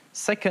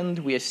 Second,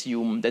 we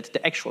assume that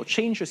the actual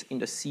changes in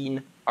the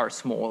scene are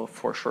small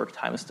for short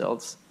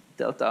timestamps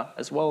delta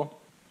as well,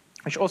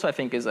 which also I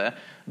think is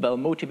well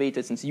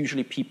motivated, since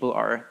usually people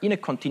are in a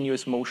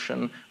continuous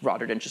motion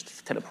rather than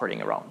just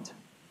teleporting around.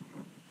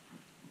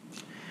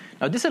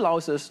 Now this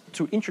allows us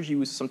to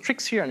introduce some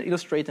tricks here and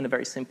illustrate in a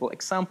very simple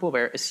example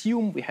where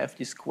assume we have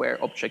this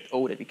square object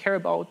O that we care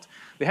about.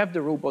 We have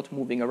the robot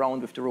moving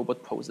around with the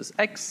robot poses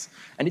X,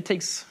 and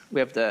we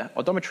have the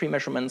odometry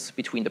measurements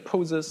between the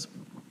poses,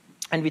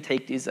 and we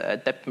take these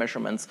depth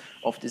measurements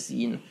of the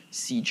scene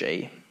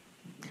CJ.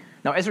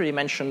 Now, as already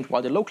mentioned,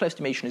 while the local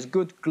estimation is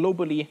good,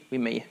 globally we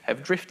may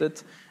have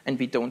drifted, and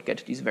we don't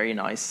get these very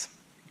nice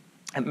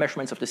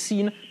measurements of the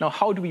scene. Now,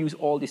 how do we use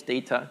all this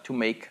data to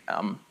make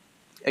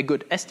a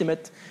good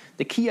estimate?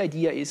 The key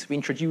idea is we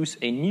introduce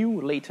a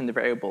new latent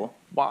variable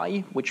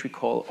y, which we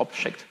call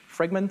object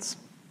fragments.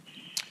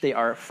 They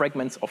are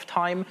fragments of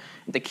time.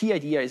 The key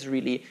idea is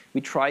really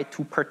we try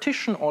to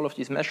partition all of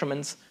these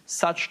measurements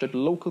such that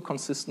local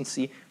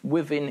consistency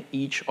within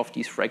each of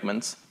these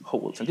fragments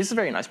holds. And this is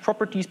very nice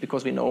properties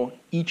because we know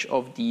each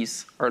of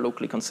these are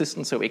locally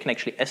consistent, so we can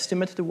actually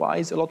estimate the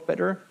y's a lot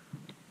better.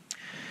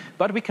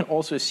 But we can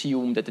also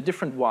assume that the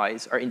different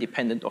y's are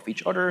independent of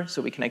each other,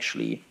 so we can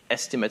actually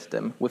estimate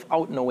them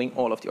without knowing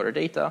all of the other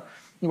data.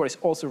 And what is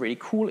also really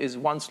cool is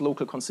once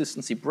local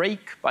consistency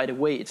break, by the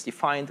way it's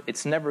defined,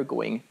 it's never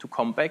going to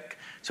come back.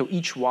 So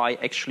each y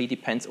actually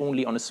depends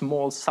only on a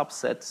small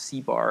subset, c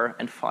bar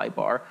and phi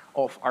bar,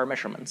 of our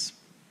measurements.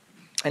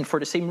 And for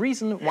the same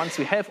reason, once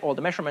we have all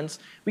the measurements,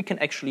 we can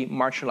actually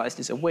marginalize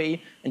this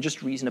away and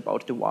just reason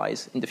about the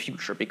y's in the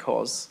future,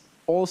 because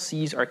all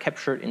c's are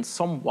captured in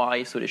some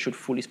y, so they should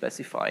fully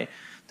specify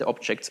the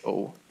objects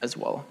O as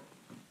well.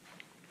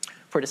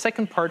 For the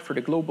second part, for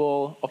the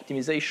global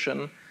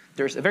optimization,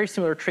 there's a very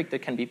similar trick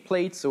that can be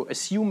played. So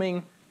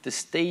assuming the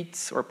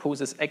states or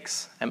poses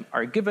X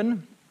are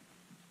given,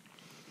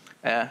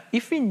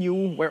 if we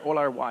knew where all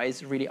our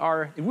Y's really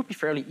are, it would be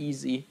fairly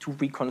easy to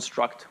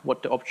reconstruct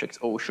what the objects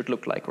O should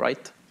look like,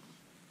 right?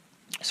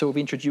 So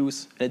we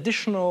introduce an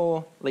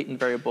additional latent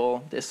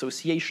variable, the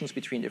associations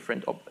between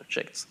different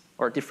objects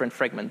or different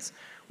fragments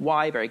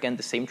y, where again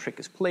the same trick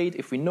is played.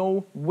 If we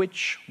know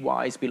which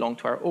y's belong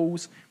to our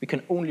o's, we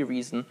can only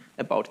reason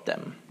about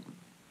them,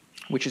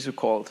 which is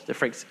called the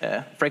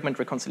fragment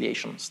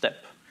reconciliation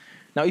step.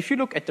 Now, if you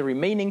look at the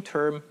remaining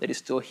term that is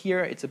still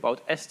here, it's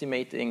about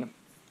estimating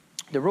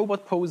the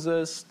robot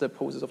poses, the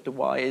poses of the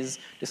y's,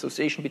 the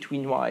association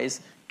between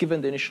y's,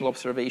 given the initial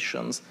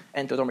observations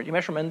and the odometry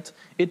measurement.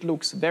 It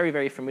looks very,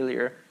 very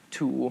familiar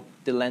to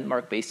the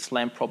landmark-based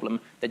SLAM problem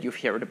that you've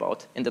heard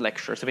about in the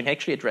lecture. So we can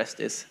actually address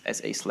this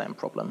as a SLAM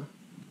problem.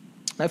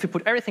 Now, if we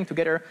put everything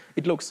together,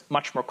 it looks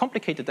much more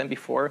complicated than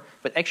before,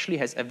 but actually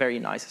has a very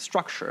nice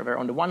structure, where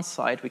on the one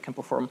side, we can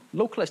perform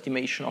local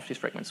estimation of these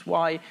fragments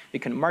y, we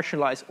can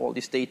marginalize all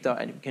this data,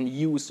 and we can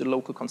use the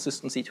local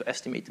consistency to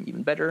estimate them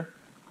even better.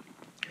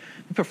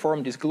 We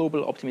perform this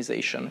global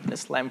optimization in a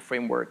SLAM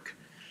framework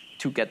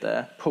to get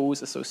the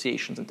pose,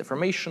 associations, and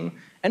deformation.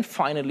 And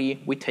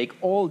finally, we take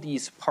all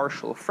these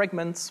partial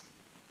fragments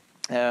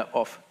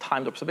of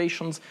timed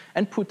observations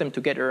and put them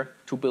together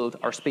to build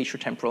our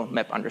spatiotemporal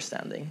map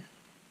understanding.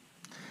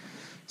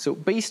 So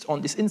based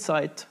on this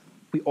insight,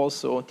 we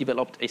also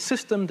developed a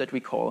system that we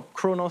call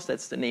Khronos.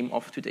 That's the name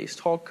of today's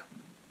talk.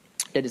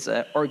 That is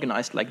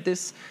organized like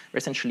this, where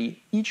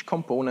essentially each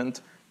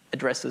component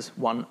addresses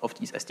one of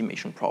these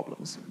estimation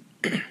problems.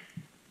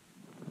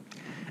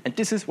 And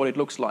this is what it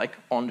looks like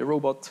on the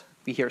robot.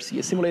 We here see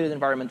a simulated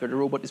environment where the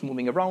robot is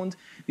moving around.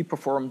 We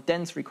perform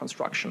dense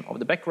reconstruction of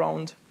the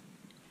background.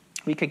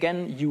 We can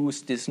again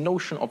use this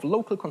notion of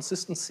local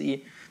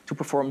consistency to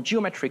perform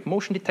geometric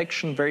motion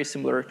detection, very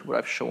similar to what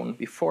I've shown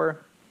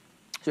before.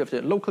 So you have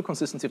the local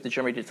consistency of the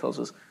geometry that tells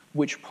us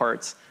which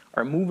parts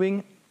are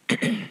moving.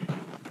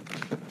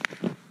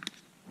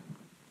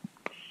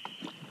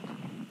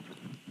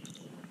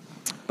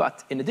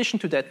 But in addition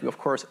to that, we of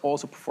course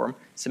also perform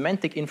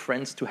semantic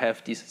inference to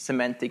have this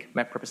semantic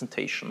map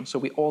representation. So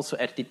we also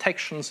add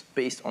detections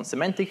based on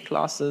semantic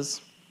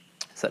classes,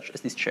 such as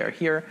this chair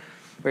here,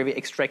 where we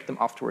extract them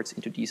afterwards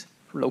into these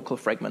local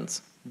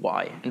fragments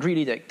y. And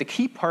really the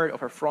key part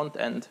of our front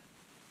end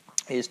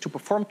is to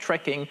perform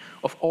tracking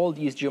of all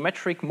these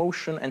geometric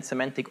motion and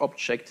semantic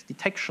object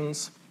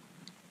detections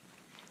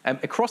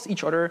across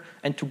each other,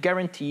 and to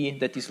guarantee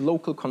that this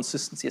local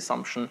consistency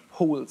assumption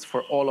holds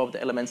for all of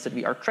the elements that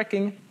we are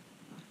tracking,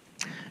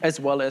 as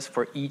well as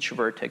for each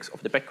vertex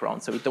of the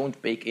background, so we don't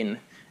bake in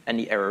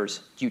any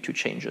errors due to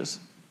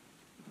changes.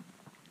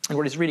 And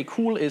what is really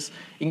cool is,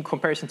 in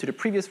comparison to the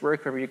previous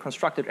work where we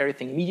constructed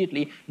everything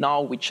immediately,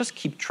 now we just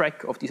keep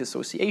track of these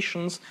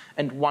associations,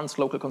 and once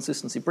local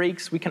consistency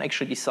breaks, we can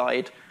actually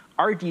decide,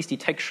 are these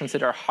detections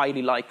that are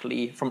highly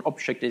likely from an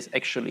object that is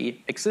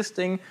actually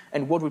existing,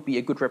 and what would be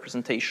a good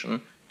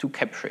representation to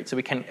capture it? So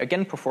we can,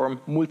 again, perform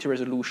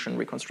multi-resolution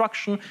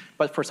reconstruction,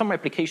 but for some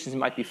applications, it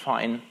might be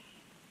fine.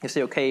 You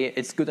say, OK,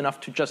 it's good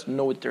enough to just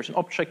know that there's an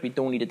object. We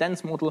don't need a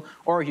dense model.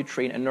 Or you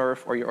train a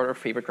NERF or your other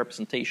favorite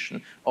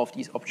representation of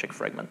these object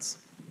fragments.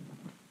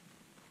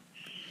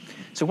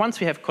 So once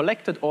we have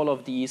collected all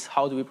of these,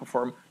 how do we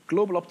perform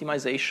global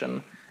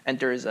optimization? And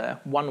there is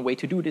one way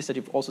to do this that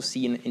you've also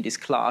seen in this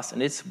class,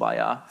 and it's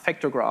via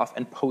vector graph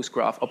and pose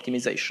graph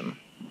optimization.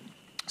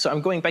 So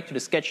I'm going back to the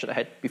sketch that I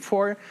had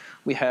before.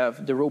 We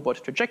have the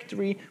robot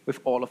trajectory with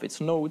all of its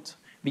nodes.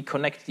 We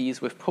connect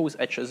these with pose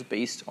edges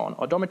based on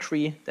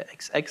odometry, the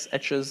XX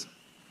edges.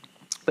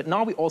 But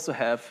now we also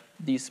have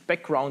this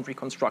background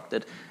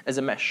reconstructed as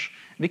a mesh.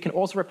 We can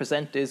also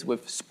represent this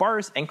with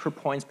sparse anchor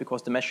points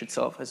because the mesh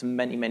itself has too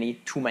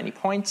many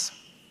points.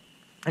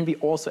 And we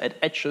also add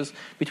edges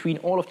between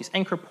all of these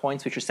anchor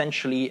points, which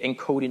essentially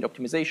encode in the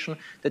optimization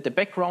that the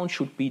background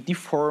should be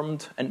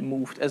deformed and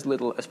moved as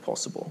little as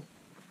possible.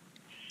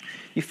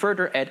 We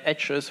further add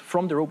edges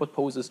from the robot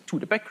poses to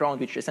the background,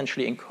 which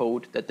essentially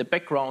encode that the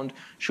background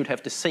should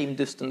have the same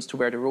distance to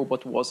where the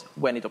robot was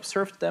when it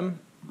observed them.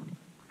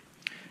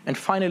 And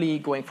finally,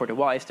 going for the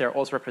Ys, they're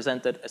also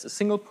represented as a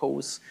single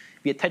pose.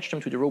 We attach them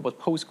to the robot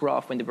pose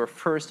graph when they were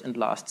first and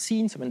last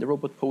seen. So when the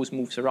robot pose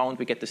moves around,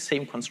 we get the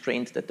same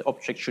constraint that the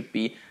object should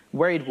be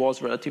where it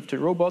was relative to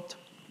the robot.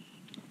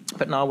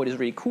 But now what is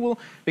really cool,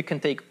 we can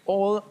take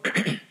all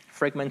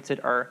fragments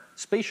that are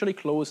spatially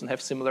close and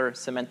have similar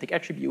semantic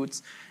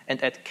attributes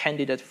and add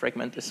candidate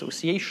fragment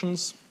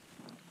associations.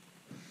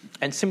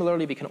 And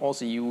similarly, we can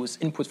also use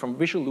inputs from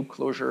visual loop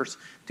closures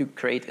to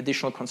create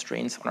additional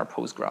constraints on our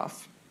pose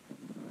graph.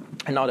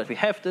 And now that we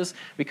have this,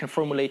 we can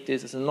formulate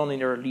this as a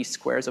nonlinear least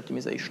squares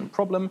optimization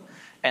problem.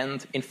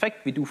 And in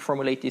fact, we do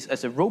formulate this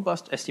as a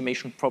robust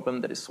estimation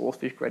problem that is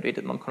solved with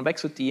graduated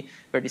non-convexity,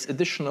 where this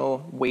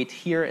additional weight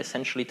here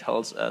essentially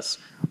tells us,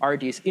 are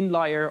these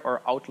inlier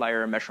or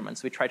outlier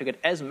measurements? We try to get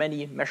as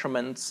many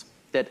measurements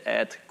that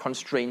add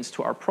constraints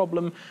to our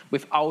problem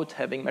without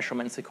having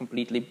measurements that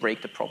completely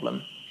break the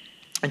problem.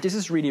 And this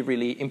is really,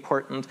 really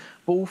important,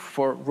 both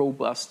for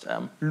robust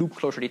loop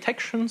closure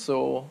detection.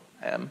 So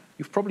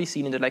you've probably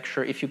seen in the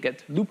lecture, if you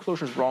get loop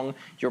closures wrong,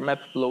 your map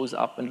blows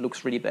up and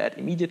looks really bad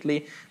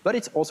immediately. But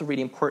it's also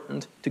really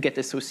important to get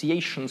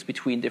associations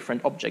between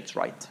different objects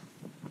right.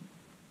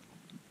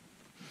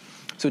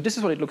 So this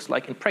is what it looks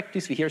like in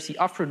practice. We here see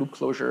after loop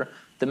closure,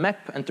 the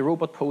map and the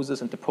robot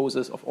poses and the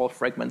poses of all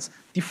fragments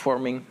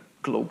deforming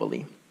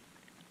globally.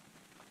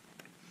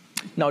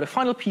 Now, the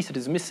final piece that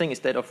is missing is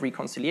that of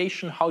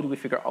reconciliation. How do we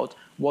figure out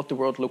what the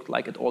world looked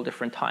like at all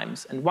different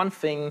times? And one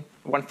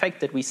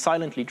fact that we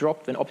silently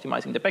dropped when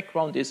optimizing the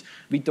background is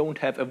we don't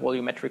have a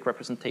volumetric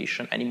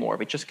representation anymore.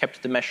 We just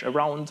kept the mesh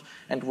around,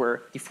 and we're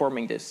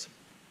deforming this.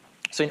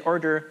 So in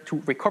order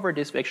to recover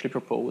this, we actually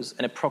propose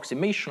an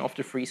approximation of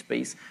the free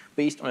space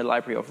based on a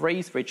library of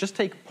rays, where we just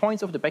take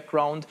points of the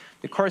background,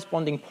 the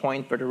corresponding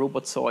point where the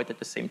robot saw it at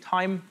the same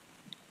time.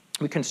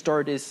 We can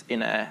store this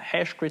in a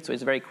hash grid, so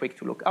it's very quick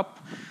to look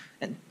up.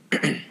 And,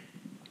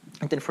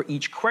 and then for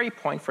each query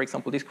point, for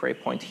example, this query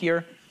point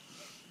here,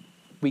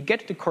 we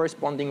get the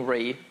corresponding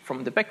ray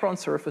from the background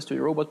surface to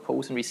the robot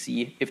pose, and we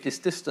see if this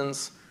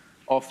distance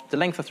of the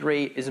length of the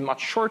ray is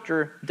much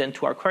shorter than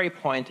to our query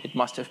point, it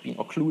must have been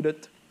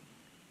occluded.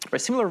 By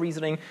similar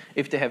reasoning,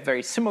 if they have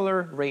very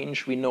similar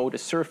range, we know the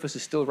surface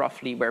is still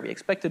roughly where we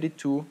expected it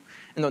to.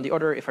 And on the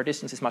other, if our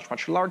distance is much,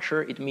 much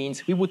larger, it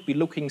means we would be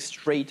looking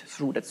straight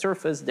through that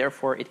surface.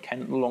 Therefore, it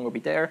can no longer be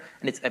there,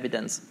 and it's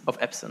evidence of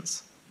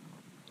absence.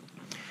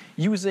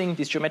 Using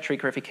this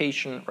geometric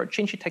verification or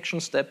change detection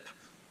step,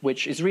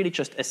 which is really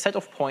just a set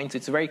of points,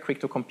 it's very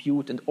quick to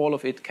compute, and all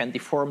of it can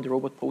deform the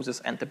robot poses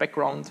and the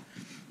background.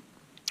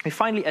 We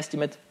finally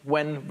estimate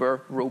when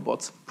were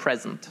robots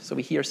present. So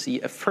we here see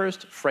a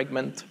first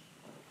fragment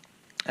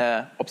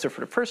observed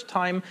for the first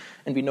time,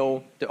 and we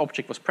know the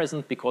object was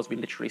present because we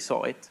literally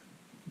saw it.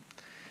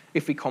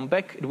 If we come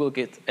back, it will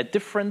get a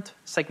different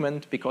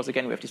segment because,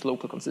 again, we have this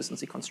local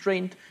consistency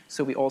constraint,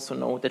 so we also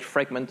know that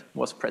fragment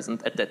was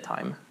present at that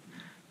time.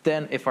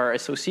 Then if our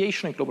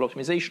association and global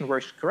optimization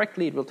works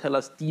correctly, it will tell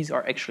us these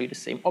are actually the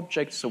same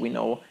objects, so we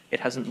know it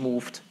hasn't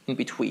moved in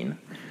between.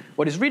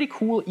 What is really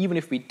cool, even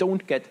if we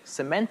don't get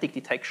semantic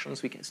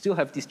detections, we can still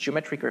have this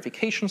geometric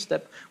verification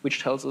step,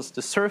 which tells us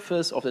the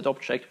surface of that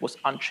object was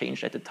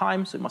unchanged at the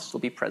time, so it must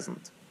still be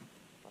present.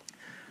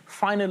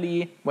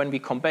 Finally, when we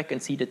come back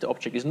and see that the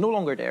object is no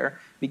longer there,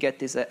 we get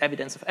this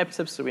evidence of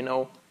absence, so we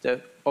know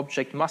the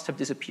object must have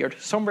disappeared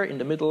somewhere in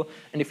the middle,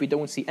 and if we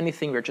don't see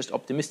anything, we're just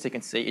optimistic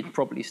and say it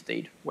probably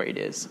stayed where it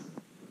is.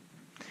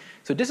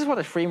 So this is what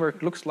a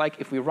framework looks like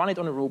if we run it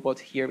on a robot.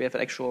 Here we have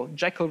an actual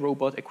Jackal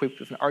robot equipped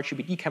with an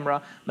RGBD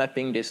camera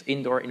mapping this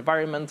indoor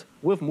environment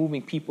with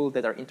moving people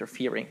that are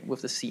interfering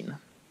with the scene.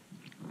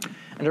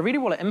 And I really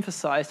want to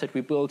emphasize that we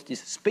build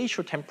this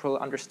spatio-temporal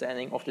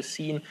understanding of the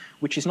scene,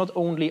 which is not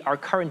only our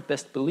current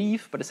best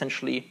belief, but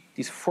essentially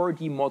this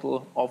 4D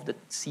model of the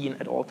scene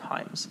at all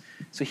times.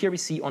 So here we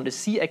see on the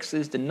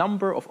z-axis the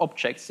number of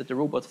objects that the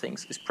robot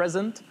thinks is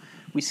present.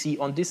 We see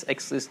on this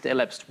axis the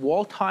elapsed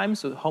wall time,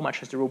 so how much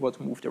has the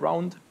robot moved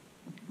around.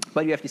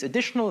 But we have this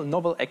additional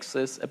novel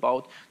axis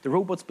about the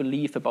robot's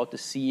belief about the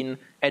scene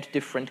at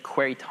different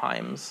query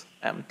times,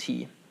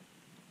 t.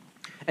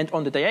 And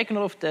on the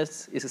diagonal of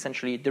this is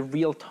essentially the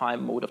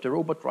real-time mode of the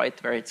robot,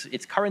 right, where it's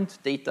its current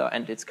data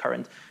and its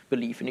current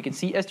belief. And you can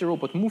see as the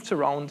robot moves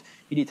around,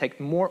 you detect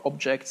more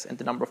objects, and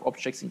the number of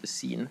objects in the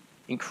scene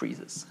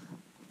increases.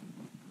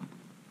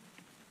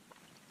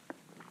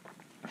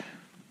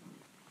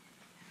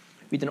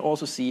 We then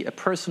also see a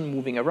person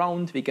moving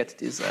around. We get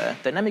this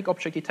dynamic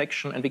object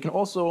detection, and we can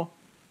also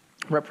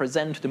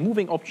represent the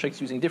moving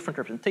objects using different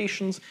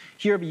representations.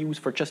 Here we use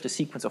for just a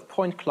sequence of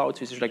point clouds,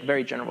 which is like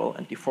very general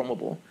and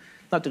deformable.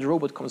 Now that the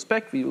robot comes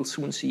back, we will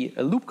soon see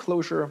a loop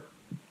closure,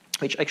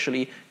 which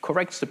actually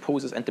corrects the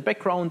poses and the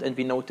background, and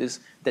we notice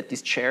that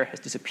this chair has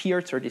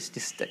disappeared, so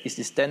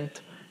this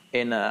dent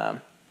in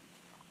a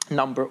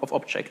number of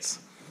objects.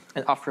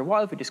 And after a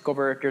while, we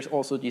discover there's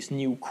also this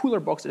new cooler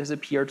box that has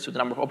appeared, so the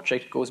number of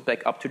objects goes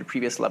back up to the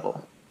previous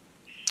level.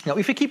 Now,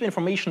 if we keep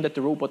information that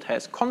the robot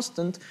has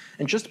constant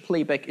and just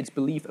play back its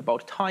belief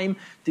about time,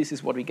 this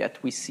is what we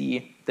get. We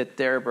see that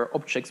there were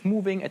objects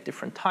moving at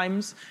different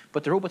times,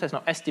 but the robot has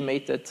now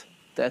estimated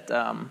that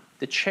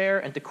the chair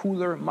and the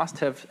cooler must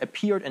have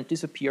appeared and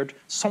disappeared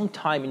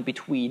sometime in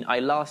between. I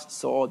last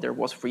saw there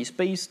was free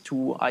space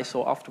to I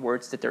saw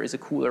afterwards that there is a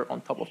cooler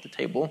on top of the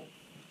table.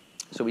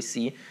 So we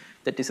see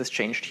that this has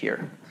changed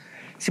here.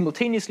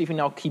 Simultaneously, if we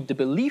now keep the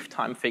belief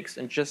time fixed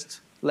and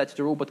just let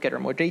the robot gather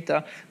more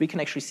data, we can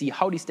actually see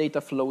how this data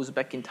flows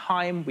back in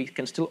time. We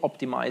can still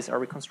optimize our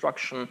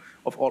reconstruction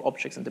of all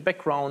objects in the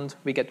background.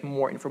 We get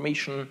more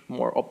information,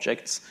 more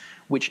objects,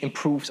 which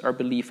improves our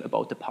belief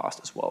about the past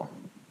as well.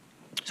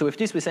 So with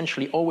this, we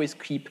essentially always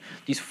keep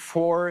this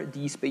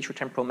 4D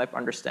spatiotemporal map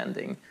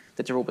understanding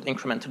that the robot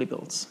incrementally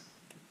builds.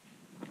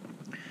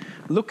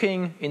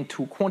 Looking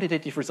into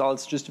quantitative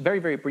results, just very,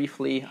 very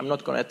briefly, I'm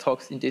not going to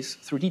talk in this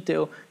through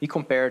detail. We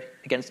compared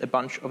against a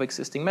bunch of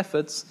existing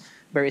methods,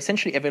 where we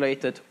essentially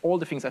evaluated all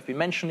the things I've been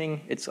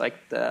mentioning. It's like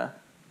the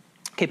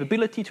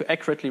capability to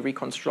accurately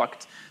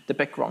reconstruct the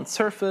background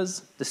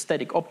surface, the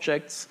static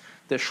objects,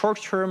 the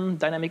short-term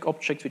dynamic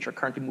objects which are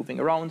currently moving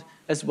around,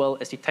 as well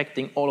as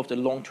detecting all of the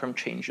long-term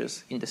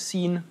changes in the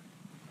scene.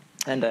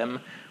 And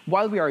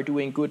while we are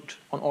doing good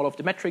on all of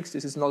the metrics,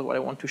 this is not what I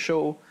want to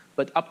show.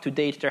 but up to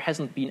date, there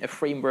hasn't been a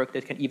framework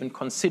that can even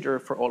consider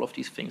for all of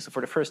these things. So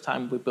for the first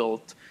time, we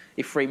built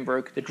a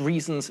framework that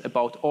reasons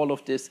about all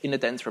of this in a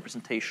dense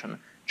representation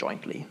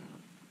jointly.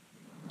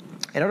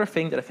 Another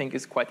thing that I think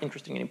is quite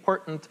interesting and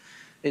important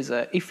is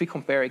if we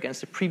compare against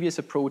the previous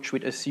approach,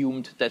 we'd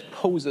assumed that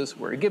poses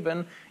were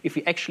given. If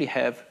we actually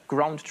have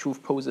ground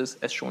truth poses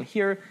as shown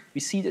here,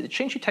 we see that the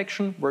change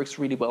detection works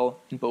really well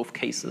in both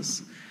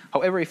cases.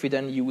 However, if we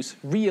then use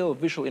real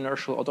visual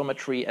inertial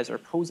odometry as our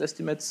pose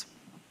estimates,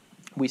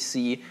 we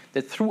see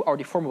that through our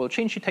deformable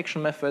change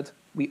detection method,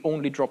 we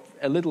only drop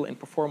a little in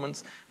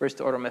performance, whereas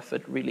the other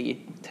method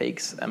really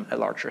takes a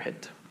larger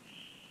hit.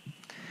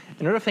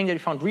 Another thing that we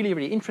found really,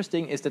 really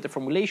interesting is that the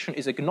formulation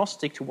is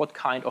agnostic to what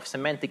kind of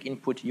semantic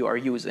input you are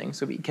using.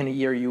 So we can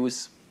here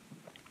use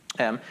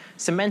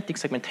semantic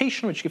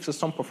segmentation, which gives us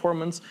some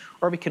performance,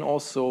 or we can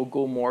also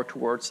go more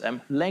towards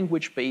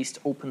language-based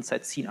open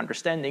set scene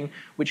understanding,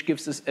 which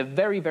gives us a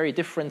very, very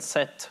different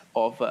set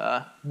of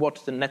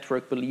what the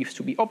network believes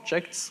to be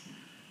objects.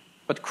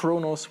 But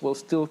Khronos will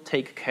still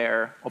take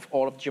care of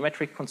all of the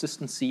geometric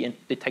consistency and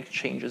detect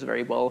changes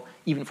very well,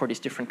 even for these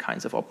different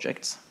kinds of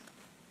objects.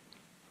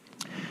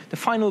 The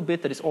final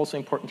bit that is also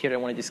important here that I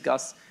want to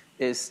discuss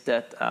is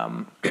that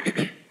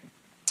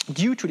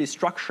due to the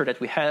structure that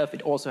we have,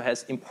 it also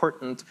has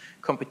important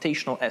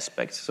computational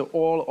aspects. So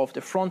all of the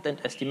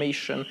front-end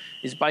estimation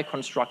is by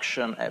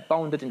construction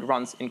bounded and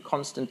runs in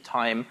constant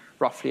time,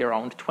 roughly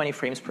around 20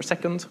 frames per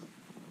second.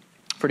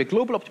 For the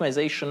global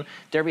optimization,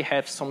 there we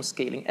have some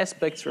scaling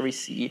aspects where we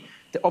see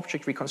the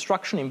object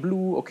reconstruction in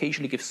blue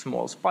occasionally gives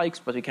small spikes,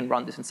 but we can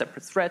run this in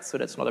separate threads, so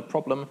that's not a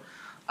problem.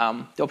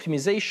 The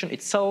optimization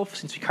itself,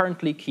 since we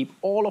currently keep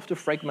all of the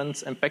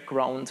fragments and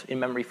background in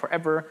memory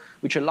forever,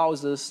 which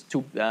allows us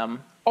to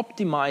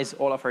optimize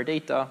all of our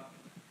data,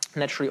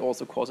 naturally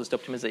also causes the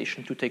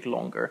optimization to take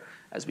longer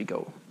as we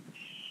go.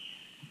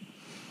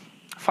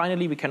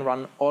 Finally, we can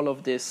run all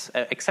of this,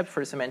 except for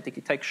the semantic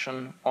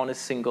detection, on a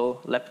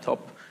single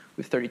laptop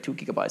with 32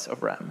 gigabytes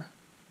of RAM.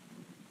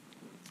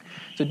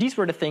 So these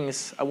were the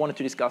things I wanted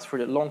to discuss for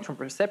the long-term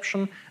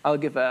perception. I'll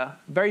give a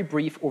very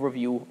brief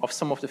overview of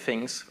some of the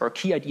things or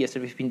key ideas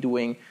that we've been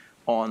doing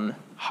on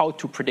how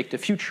to predict the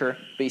future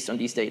based on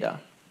these data.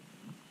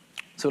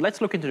 So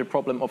let's look into the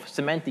problem of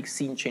semantic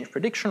scene change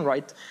prediction,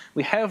 right?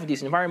 We have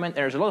this environment,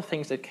 and there's a lot of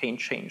things that can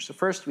change. So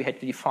first, we had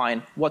to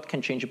define what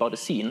can change about a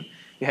scene.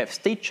 You have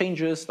state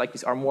changes, like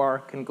this armoire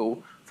can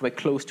go from a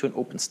closed to an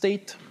open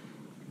state.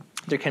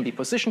 There can be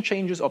position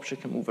changes,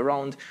 objects can move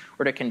around,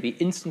 or there can be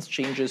instance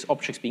changes,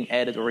 objects being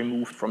added or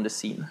removed from the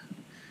scene.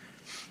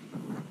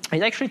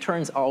 It actually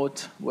turns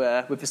out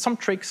where, with some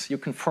tricks, you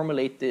can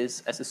formulate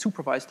this as a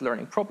supervised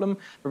learning problem,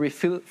 where we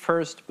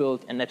first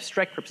build an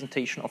abstract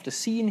representation of the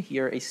scene,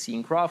 here a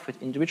scene graph with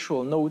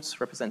individual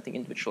nodes representing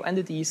individual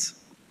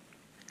entities.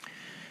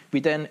 We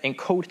then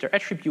encode their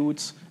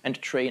attributes and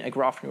train a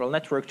graph neural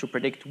network to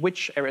predict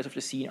which areas of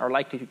the scene are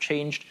likely to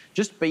change,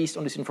 just based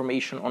on this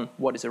information on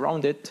what is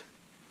around it.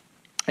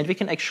 And we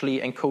can actually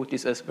encode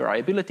this as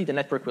variability. The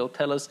network will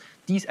tell us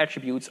these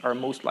attributes are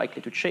most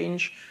likely to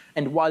change.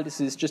 And while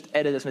this is just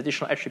added as an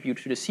additional attribute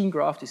to the scene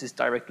graph, this is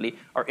directly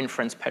our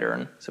inference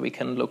pattern. So we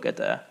can look at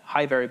a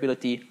high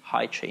variability,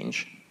 high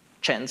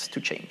chance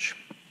to change.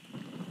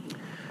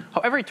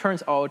 However, it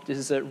turns out this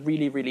is a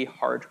really, really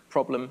hard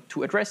problem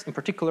to address, in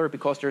particular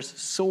because there's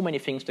so many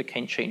things that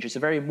can change. It's a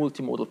very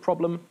multimodal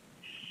problem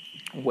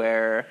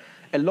where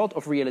a lot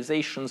of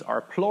realizations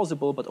are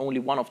plausible, but only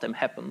one of them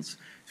happens.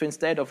 So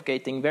instead of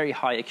getting very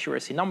high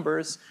accuracy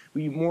numbers,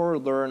 we more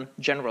learn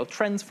general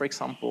trends. For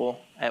example,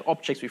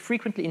 objects we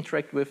frequently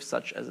interact with,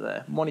 such as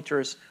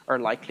monitors, are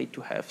likely to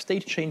have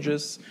state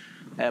changes.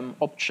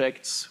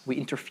 Objects we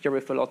interfere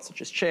with a lot,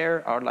 such as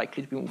chair, are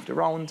likely to be moved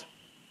around.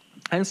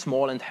 And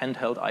small and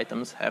handheld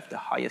items have the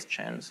highest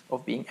chance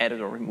of being added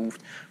or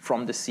removed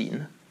from the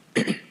scene.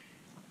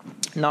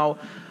 Now,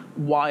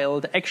 while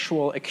the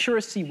actual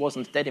accuracy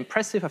wasn't that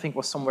impressive, I think it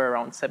was somewhere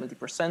around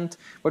 70%,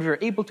 what we were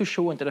able to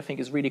show, and that I think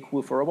is really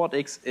cool for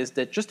robotics, is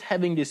that just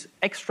having this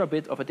extra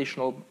bit of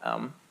additional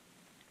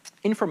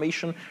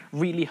information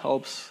really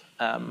helps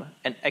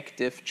an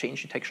active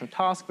change detection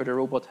task where the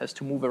robot has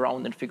to move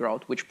around and figure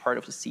out which part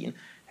of the scene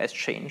has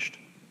changed.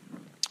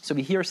 So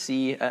we here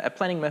see a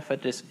planning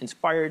method that is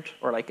inspired,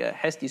 or like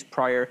has this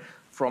prior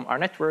from our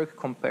network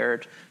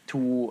compared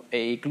to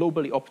a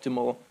globally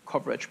optimal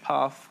coverage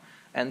path.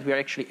 And we are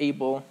actually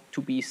able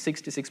to be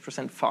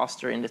 66%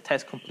 faster in the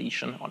task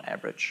completion on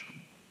average.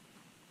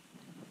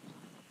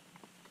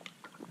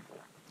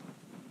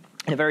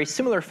 In a very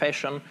similar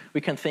fashion,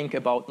 we can think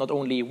about not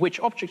only which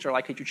objects are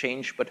likely to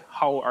change, but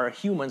how are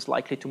humans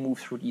likely to move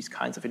through these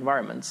kinds of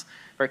environments.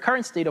 Our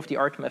current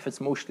state-of-the-art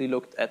methods mostly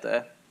looked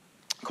at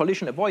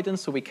collision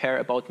avoidance, so we care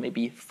about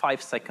maybe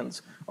 5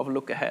 seconds of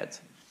look ahead.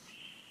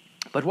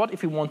 But what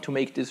if we want to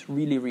make this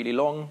really, really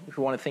long? If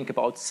we want to think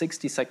about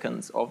 60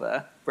 seconds of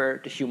where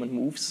the human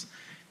moves?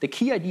 The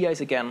key idea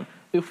is, again,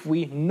 if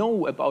we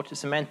know about the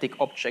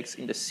semantic objects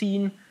in the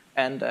scene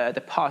and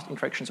the past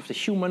interactions of the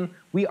human,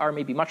 we are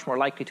maybe much more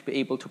likely to be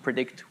able to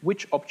predict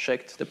which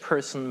object the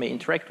person may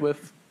interact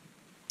with.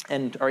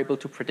 and are able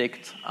to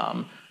predict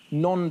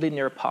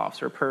non-linear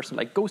paths, where a person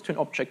like goes to an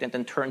object and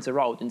then turns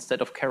around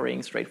instead of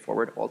carrying straight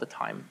forward all the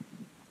time.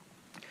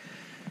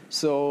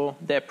 So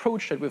the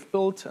approach that we've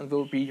built and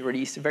will be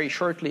released very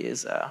shortly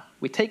is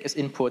we take as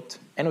input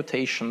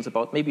annotations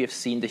about maybe you've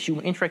seen the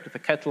human interact with a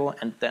kettle,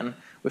 and then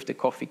with the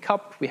coffee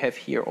cup, we have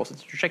here also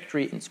the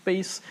trajectory in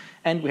space,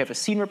 and we have a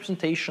scene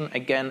representation,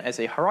 again, as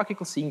a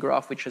hierarchical scene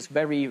graph, which has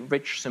very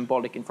rich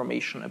symbolic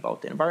information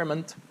about the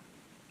environment.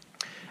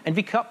 And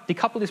we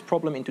decouple this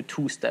problem into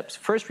two steps.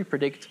 First, we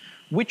predict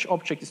which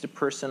object is the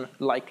person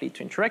likely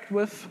to interact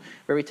with,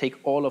 where we take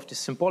all of the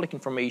symbolic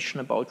information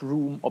about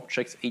room,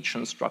 objects,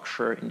 agent,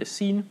 structure in the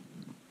scene,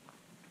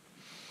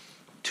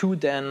 to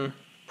then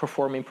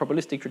performing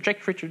probabilistic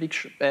trajectory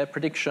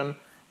prediction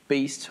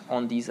based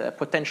on these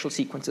potential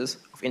sequences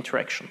of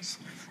interactions.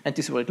 And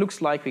this is what it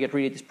looks like. We get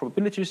really this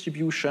probability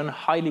distribution,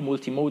 highly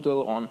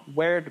multimodal on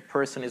where the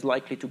person is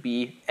likely to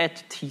be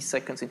at t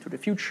seconds into the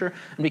future.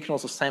 And we can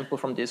also sample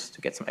from this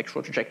to get some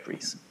actual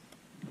trajectories.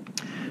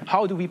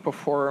 How do we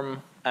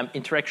perform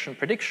interaction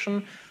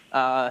prediction?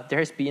 There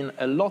has been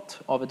a lot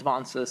of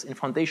advances in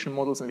foundation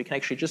models, and we can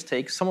actually just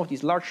take some of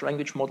these large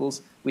language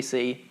models. We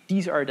say,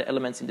 these are the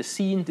elements in the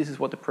scene. This is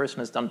what the person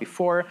has done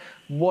before.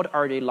 What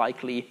are they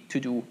likely to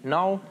do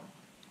now?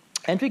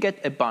 And we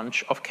get a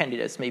bunch of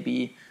candidates.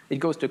 Maybe it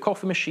goes to a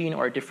coffee machine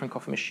or a different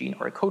coffee machine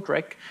or a code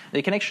rec.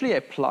 They can actually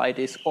apply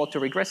this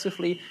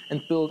autoregressively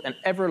and build an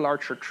ever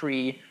larger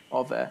tree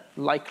of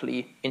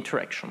likely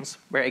interactions,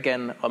 where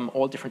again,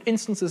 all different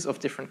instances of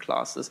different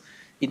classes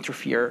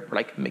interfere,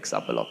 like mix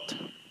up a lot.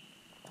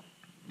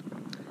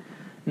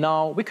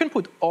 Now, we can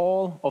put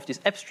all of these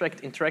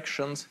abstract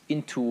interactions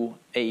into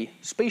a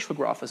spatial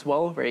graph as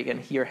well, where again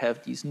here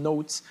have these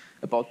nodes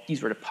about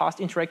these were the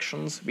past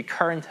interactions. We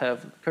currently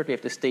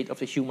have the state of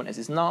the human as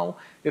is now.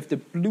 We have the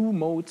blue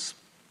modes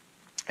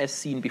as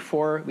seen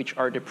before, which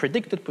are the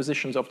predicted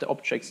positions of the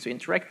objects to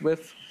interact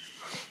with.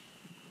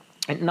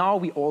 And now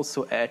we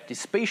also add the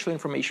spatial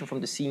information from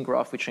the scene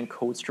graph, which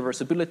encodes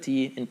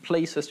traversability in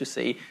places to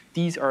say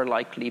these are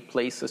likely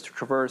places to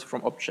traverse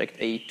from object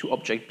A to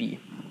object B.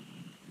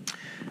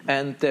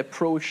 And the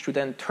approach to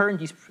then turn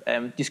these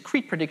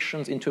discrete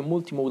predictions into a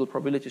multimodal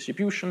probability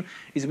distribution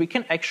is we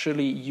can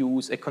actually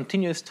use a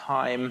continuous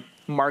time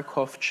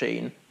Markov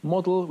chain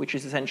model, which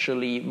is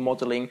essentially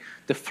modeling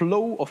the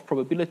flow of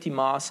probability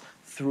mass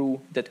through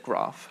that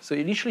graph. So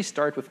you initially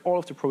start with all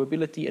of the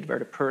probability at where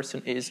the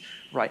person is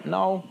right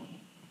now,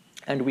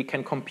 and we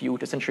can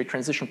compute essentially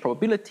transition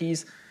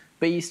probabilities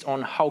based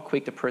on how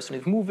quick the person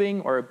is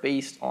moving or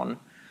based on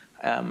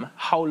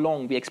how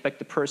long we expect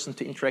the person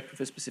to interact with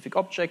a specific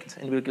object,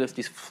 and we'll give us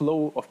this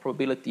flow of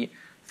probability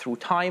through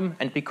time.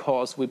 And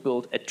because we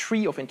build a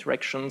tree of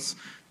interactions,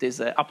 this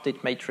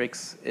update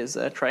matrix is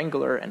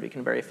triangular, and we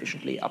can very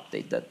efficiently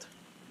update that.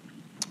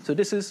 So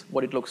this is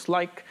what it looks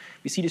like.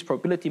 We see this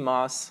probability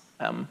mass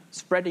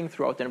spreading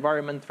throughout the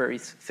environment where we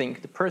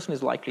think the person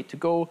is likely to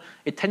go.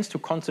 It tends to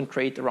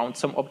concentrate around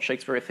some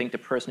objects where we think the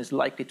person is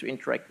likely to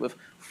interact with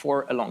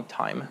for a long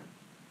time.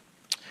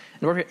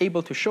 And what we're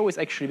able to show is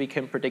actually we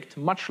can predict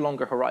much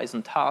longer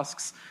horizon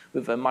tasks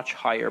with a much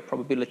higher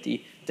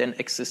probability than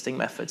existing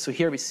methods. So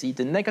here we see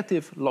the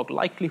negative log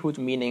likelihood,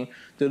 meaning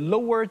the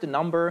lower the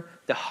number,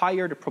 the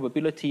higher the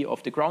probability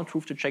of the ground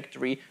truth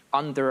trajectory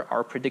under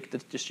our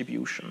predicted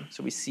distribution.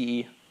 So we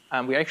see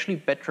we're actually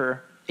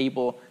better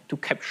able to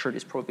capture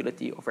this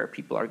probability of where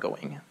people are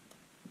going.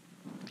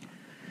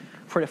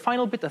 For the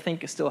final bit, I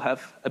think I still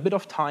have a bit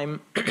of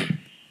time.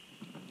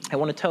 I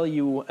want to tell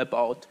you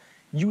about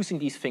using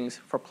these things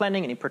for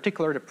planning, and in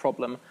particular the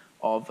problem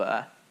of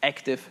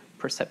active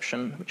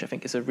perception, which I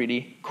think is a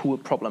really cool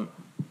problem.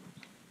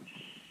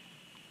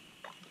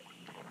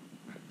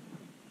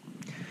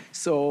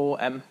 So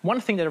one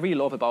thing that I really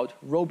love about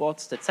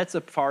robots that sets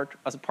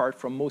us apart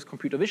from most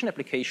computer vision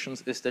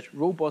applications is that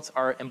robots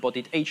are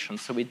embodied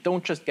agents. So we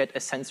don't just get a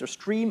sensor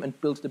stream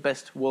and build the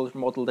best world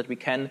model that we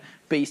can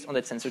based on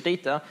that sensor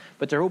data,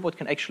 but the robot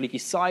can actually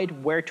decide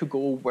where to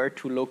go, where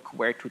to look,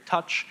 where to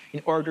touch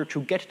in order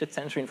to get that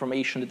sensor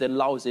information that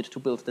allows it to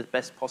build the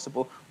best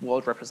possible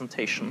world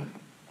representation.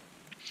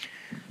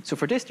 So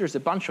for this, there's a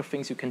bunch of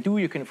things you can do.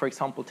 You can, for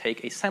example,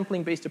 take a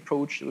sampling-based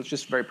approach that we'll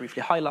just very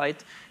briefly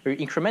highlight, where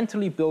you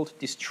incrementally build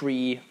this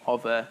tree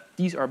of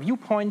these are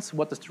viewpoints.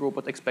 What does the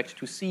robot expect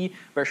to see?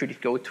 Where should it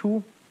go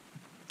to?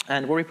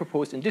 And what we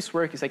proposed in this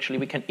work is actually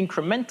we can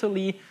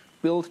incrementally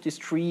build this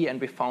tree, and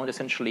we found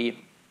essentially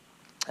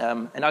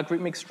an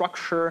algorithmic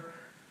structure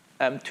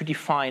to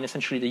define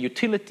essentially the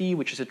utility,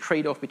 which is a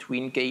trade-off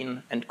between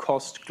gain and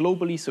cost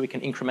globally. So we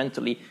can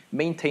incrementally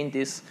maintain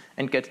this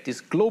and get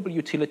this global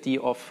utility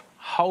of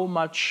how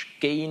much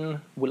gain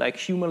will I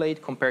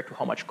accumulate compared to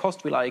how much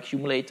cost will I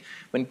accumulate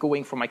when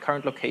going from my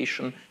current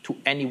location to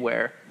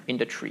anywhere in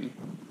the tree.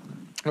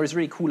 What is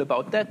really cool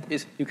about that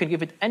is you can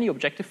give it any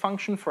objective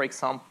function, for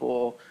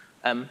example,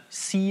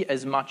 see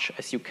as much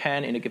as you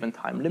can in a given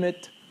time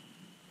limit.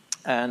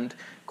 And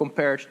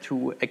compared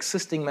to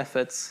existing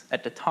methods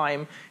at the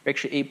time, you're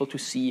actually able to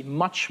see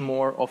much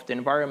more of the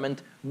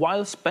environment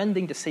while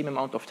spending the same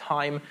amount of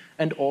time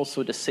and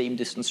also the same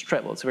distance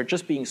traveled. So we're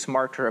just being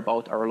smarter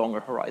about our longer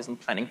horizon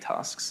planning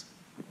tasks.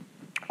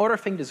 Other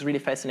thing that's really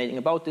fascinating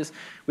about this,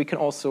 we can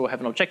also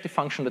have an objective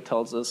function that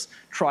tells us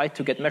try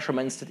to get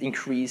measurements that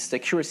increase the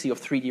accuracy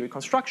of 3D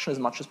reconstruction as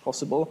much as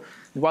possible.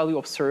 And while we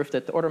observe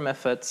that the other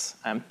methods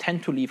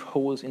tend to leave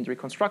holes in the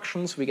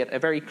reconstructions, we get a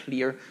very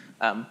clear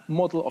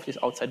model of this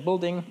outside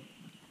building.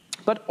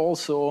 But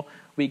also,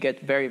 we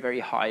get very,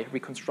 very high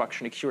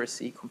reconstruction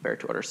accuracy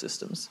compared to other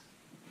systems.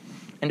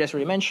 And as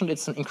already mentioned,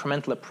 it's an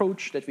incremental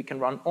approach that we can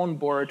run on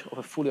board of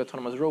a fully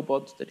autonomous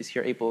robot that is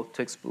here able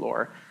to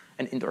explore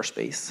an indoor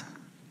space.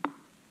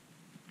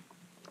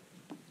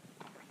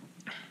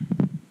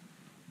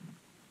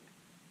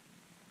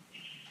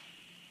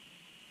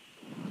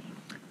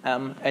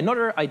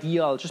 Another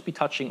idea, I'll just be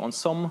touching on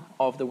some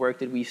of the work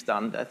that we've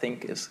done that I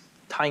think is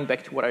tying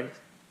back to what I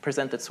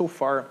presented so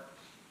far,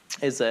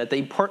 is the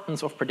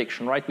importance of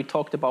prediction, right? We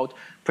talked about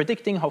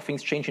predicting how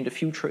things change in the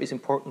future is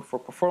important for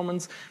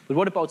performance, but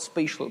what about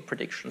spatial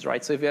predictions,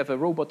 right? So if you have a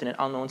robot in an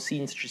unknown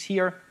scene, such as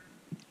here,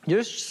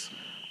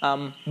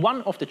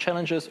 one of the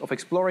challenges of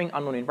exploring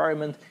unknown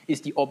environment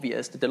is the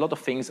obvious, that a lot of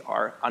things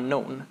are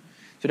unknown.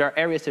 So there are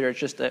areas that are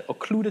just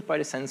occluded by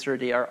the sensor,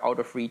 they are out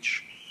of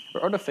reach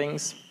for other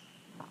things,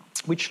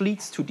 which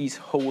leads to these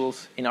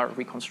holes in our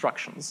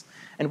reconstructions.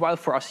 And while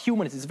for us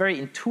humans it's very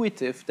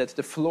intuitive that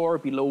the floor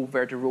below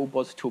where the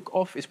robot took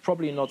off is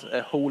probably not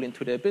a hole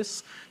into the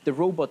abyss, the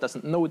robot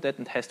doesn't know that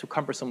and has to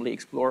cumbersomely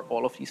explore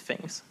all of these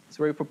things.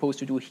 So what we propose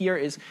to do here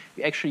is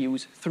we actually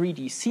use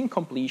 3D scene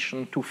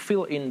completion to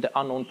fill in the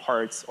unknown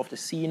parts of the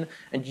scene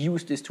and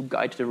use this to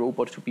guide the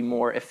robot to be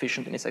more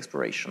efficient in its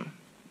exploration.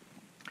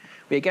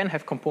 We again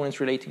have components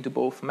relating to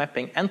both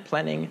mapping and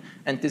planning,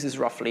 and this is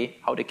roughly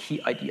how the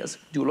key ideas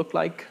do look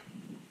like.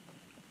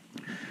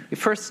 We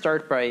first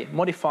start by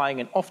modifying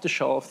an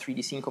off-the-shelf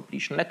 3D scene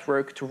completion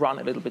network to run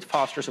a little bit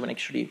faster, so we can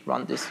actually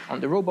run this on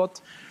the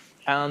robot.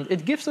 And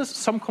it gives us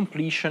some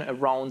completion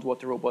around what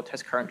the robot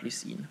has currently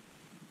seen.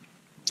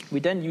 We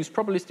then use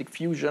probabilistic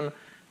fusion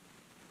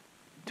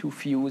to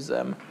fuse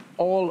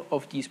all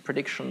of these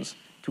predictions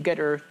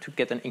together to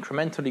get an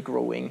incrementally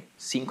growing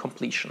scene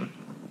completion.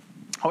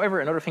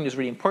 However, another thing that's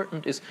really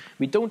important is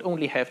we don't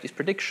only have these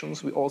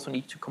predictions, we also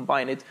need to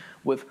combine it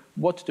with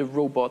what the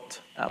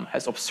robot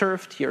has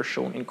observed, here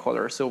shown in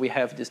color. So we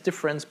have this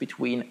difference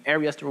between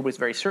areas the robot is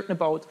very certain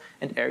about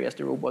and areas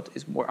the robot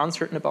is more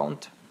uncertain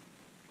about.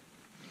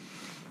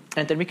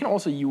 And then we can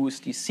also use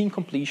the scene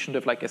completion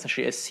of like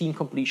essentially a scene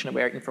completion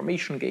aware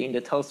information gain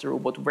that tells the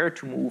robot where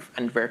to move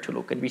and where to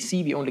look. And we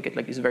see we only get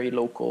like these very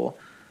local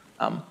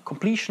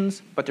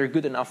completions, but they're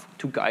good enough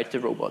to guide the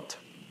robot.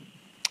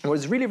 And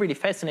what's really, really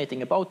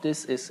fascinating about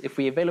this is if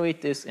we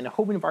evaluate this in a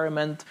home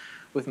environment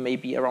with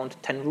maybe around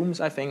 10 rooms,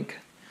 I think,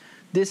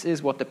 this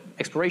is what the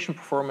exploration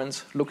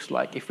performance looks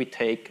like if we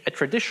take a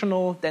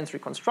traditional dense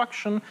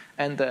reconstruction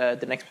and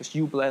the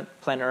Next+U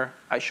planner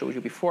I showed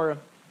you before.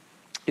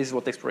 This is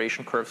what the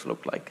exploration curves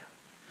look like.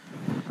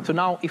 So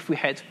now if we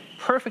had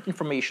perfect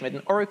information at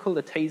an oracle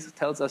that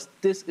tells us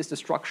this is the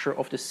structure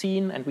of the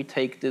scene, and we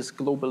take this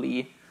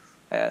globally,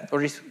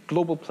 or this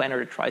global planner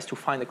that tries to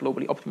find a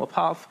globally optimal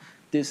path,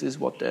 this is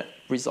what the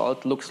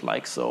result looks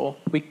like. So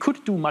we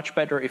could do much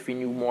better if we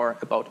knew more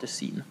about the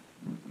scene.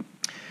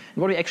 And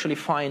what we actually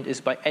find is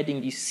by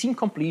adding these scene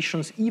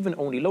completions, even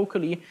only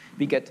locally,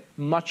 we get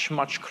much,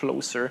 much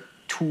closer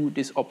to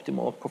this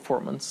optimal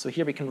performance. So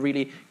here we can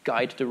really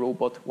guide the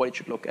robot what it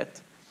should look at.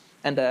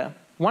 And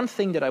one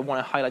thing that I want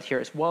to highlight here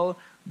as well,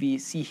 we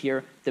see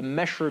here the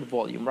measured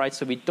volume, right?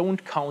 So we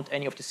don't count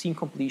any of the scene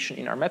completion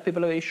in our map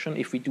evaluation.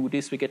 If we do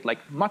this, we get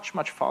like much,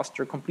 much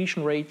faster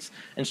completion rates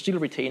and still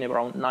retain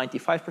around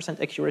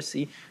 95%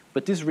 accuracy.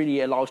 But this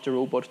really allows the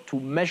robot to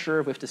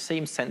measure with the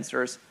same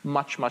sensors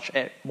much, much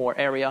more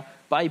area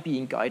by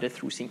being guided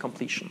through scene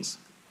completions.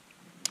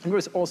 And what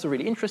is also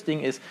really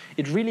interesting is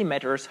it really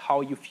matters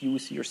how you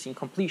fuse your scene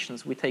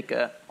completions. We take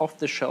a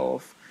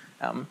off-the-shelf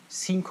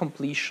scene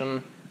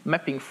completion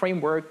mapping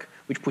framework,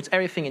 which puts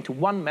everything into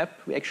one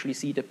map. We actually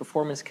see the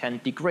performance can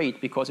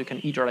degrade because you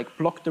can either like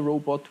block the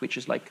robot, which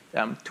is like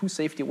too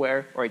safety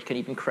aware, or it can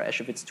even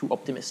crash if it's too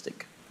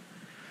optimistic.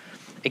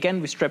 Again,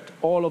 we strapped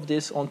all of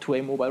this onto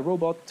a mobile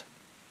robot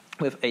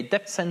with a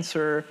depth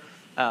sensor,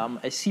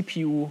 a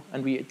CPU,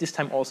 and we this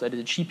time also added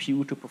a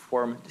GPU to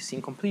perform the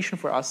scene completion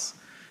for us.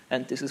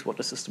 And this is what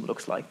the system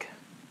looks like.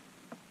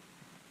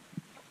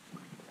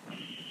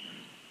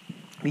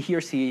 We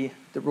here see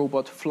the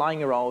robot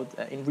flying around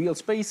in real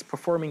space,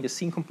 performing the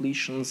scene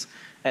completions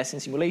as in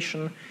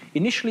simulation.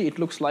 Initially, it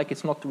looks like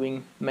it's not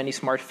doing many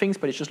smart things,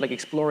 but it's just like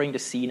exploring the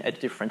scene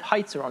at different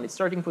heights around its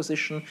starting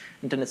position,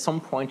 and then at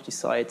some point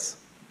decides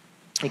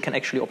it can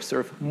actually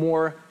observe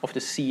more of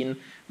the scene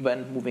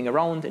when moving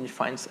around, and it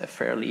finds a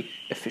fairly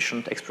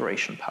efficient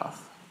exploration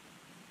path.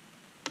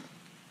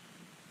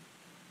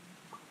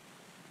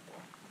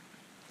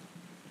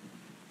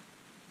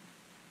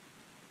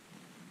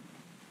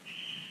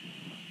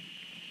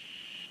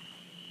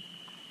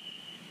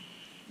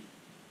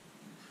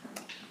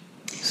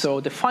 So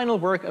the final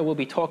work I will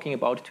be talking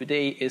about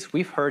today is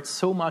we've heard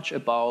so much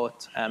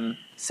about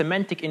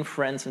semantic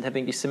inference and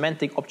having the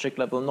semantic object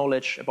level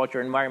knowledge about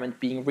your environment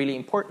being really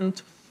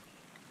important.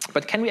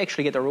 But can we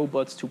actually get our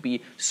robots to be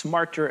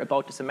smarter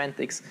about the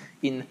semantics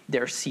in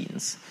their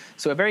scenes?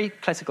 So a very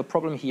classical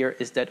problem here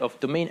is that of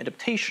domain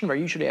adaptation, where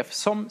you usually have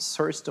some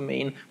source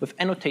domain with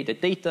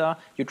annotated data.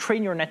 You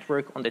train your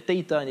network on the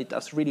data, and it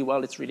does really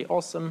well. It's really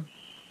awesome.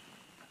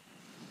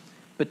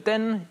 But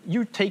then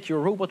you take your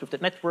robot with the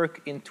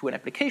network into an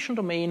application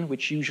domain,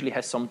 which usually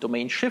has some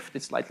domain shift.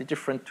 It's slightly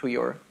different to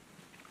your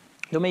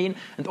domain,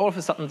 and all of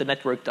a sudden the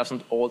network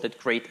doesn't all that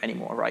great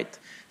anymore, right?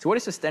 So what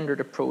is the standard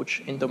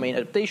approach in domain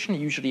adaptation?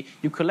 Usually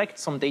you collect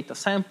some data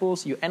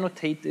samples, you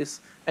annotate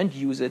this, and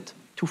use it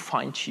to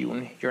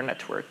fine-tune your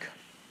network.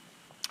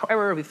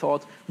 However, we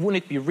thought,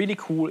 wouldn't it be really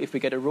cool if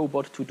we get a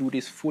robot to do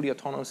this fully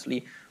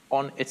autonomously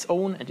on its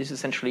own? And this is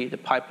essentially the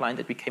pipeline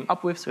that we came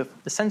up with. So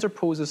if the sensor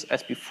poses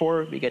as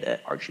before, we get an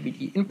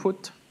RGBD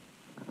input.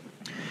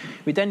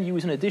 We then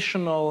use an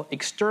additional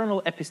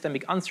external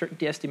epistemic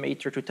uncertainty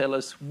estimator to tell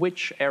us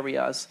which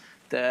areas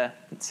the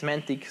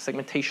semantic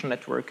segmentation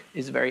network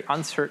is very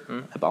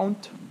uncertain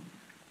about.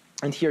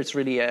 And here it's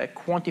really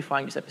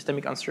quantifying this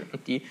epistemic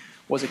uncertainty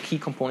was a key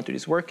component to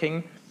this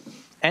working.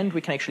 And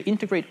we can actually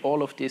integrate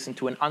all of this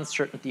into an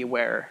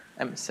uncertainty-aware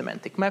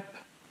semantic map.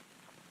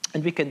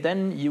 And we can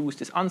then use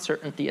this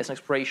uncertainty as an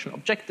exploration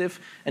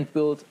objective and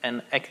build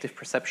an active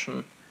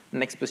perception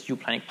next plus U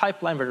planning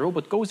pipeline where the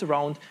robot goes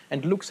around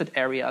and looks at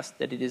areas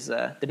that it is,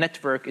 the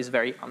network is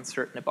very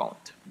uncertain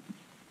about.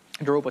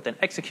 The robot then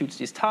executes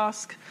this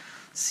task,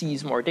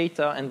 sees more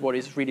data, and what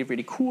is really,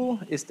 really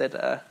cool is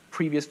that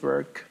previous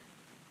work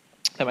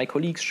that my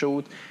colleagues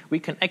showed, we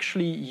can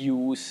actually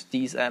use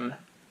these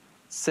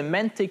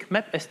semantic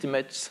map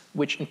estimates,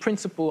 which in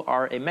principle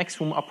are a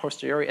maximum a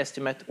posteriori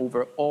estimate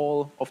over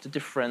all of the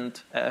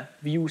different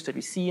views that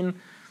we've seen,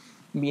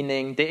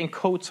 meaning they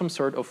encode some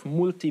sort of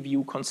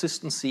multi-view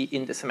consistency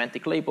in the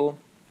semantic label.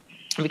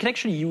 And we can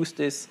actually use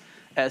this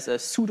as a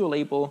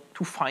pseudo-label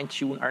to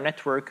fine-tune our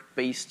network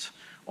based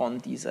on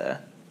these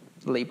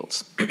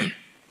labels.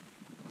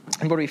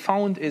 And what we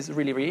found is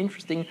really, really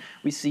interesting.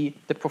 We see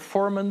the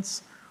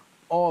performance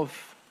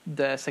of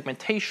the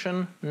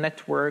segmentation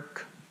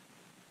network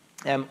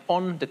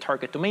on the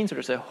target domain. So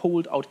there's a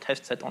holdout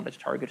test set on the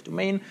target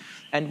domain.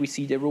 And we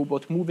see the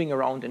robot moving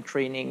around and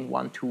training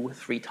 1, 2,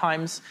 3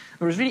 times.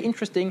 And what's really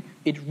interesting,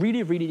 it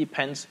really, really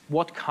depends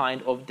what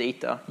kind of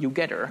data you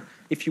gather.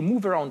 If you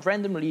move around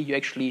randomly, you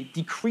actually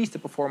decrease the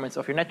performance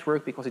of your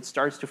network because it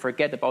starts to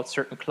forget about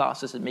certain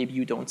classes that maybe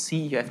you don't see.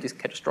 You have this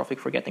catastrophic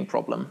forgetting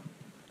problem.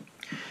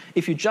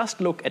 If you just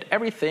look at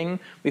everything,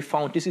 we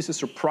found this is a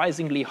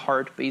surprisingly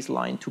hard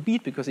baseline to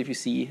beat, because if you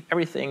see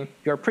everything,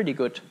 you're pretty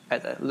good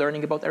at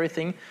learning about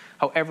everything.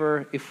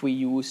 However, if we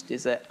use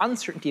this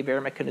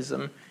uncertainty-aware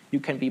mechanism, you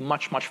can be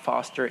much, much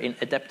faster in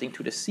adapting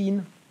to the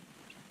scene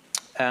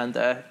and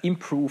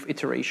improve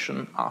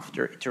iteration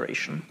after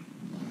iteration.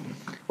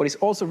 What is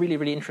also really,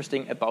 really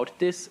interesting about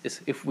this is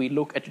if we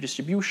look at the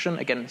distribution,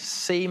 again,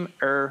 same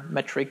error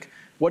metric,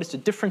 what is the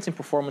difference in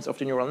performance of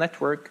the neural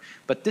network,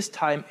 but this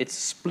time it's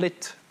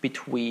split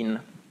between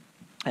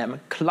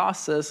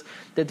classes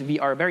that we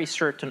are very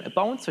certain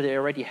about, so they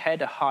already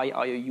had a high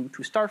IOU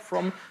to start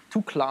from,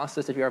 to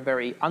classes that we are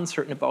very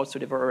uncertain about, so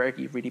they were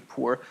already really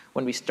poor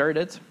when we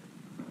started.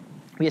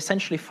 We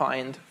essentially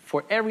find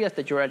for areas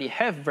that you already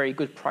have very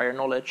good prior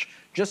knowledge,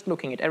 just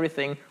looking at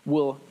everything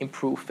will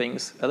improve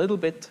things a little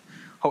bit.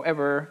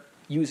 However,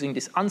 using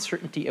this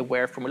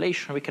uncertainty-aware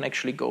formulation, we can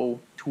actually go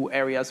to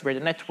areas where the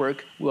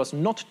network was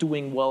not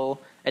doing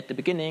well at the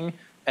beginning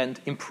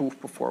and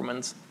improve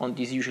performance on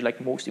these usually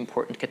like most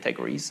important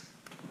categories.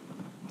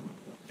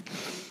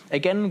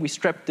 Again, we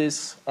strapped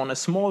this on a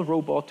small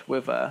robot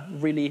with a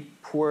really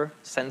poor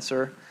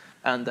sensor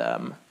and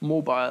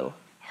mobile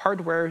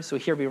hardware. So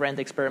here we ran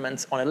the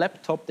experiments on a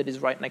laptop that is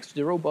right next to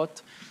the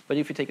robot. But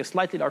if you take a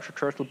slightly larger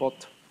turtle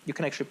bot, you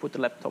can actually put the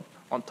laptop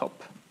on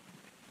top.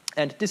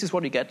 And this is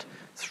what we get.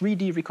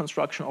 3D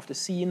reconstruction of the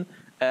scene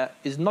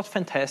is not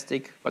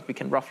fantastic, but we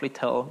can roughly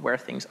tell where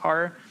things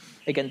are.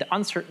 Again, the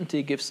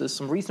uncertainty gives us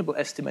some reasonable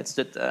estimates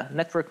that the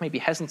network maybe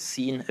hasn't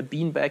seen a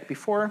beanbag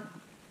before.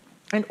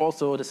 And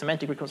also the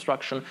semantic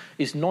reconstruction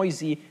is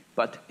noisy,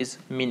 but is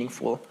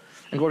meaningful.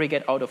 And what we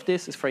get out of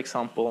this is, for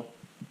example,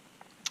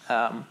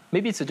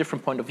 maybe it's a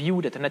different point of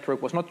view that the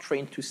network was not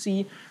trained to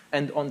see.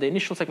 And on the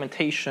initial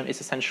segmentation,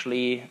 it's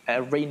essentially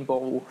a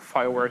rainbow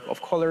firework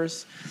of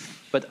colors.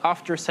 But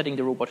after setting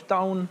the robot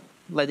down,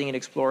 letting it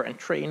explore and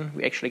train,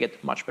 we actually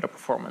get much better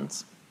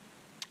performance.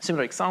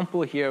 Similar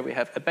example, here we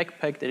have a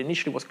backpack that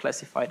initially was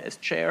classified as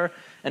chair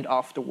and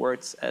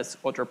afterwards as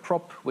other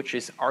prop, which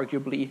is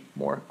arguably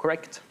more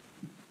correct.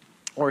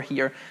 Or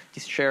here,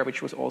 this chair,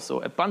 which was also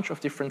a bunch of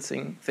different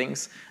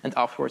things, and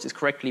afterwards is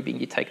correctly being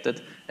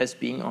detected as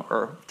being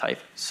a type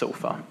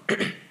sofa.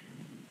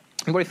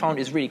 And what I found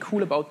is really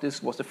cool about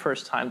this was the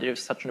first time there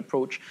was such an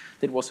approach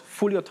that was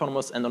fully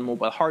autonomous and on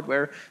mobile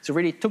hardware. So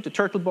really took the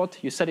turtle bot,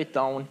 you set it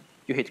down,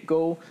 You hit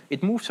go,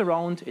 it moves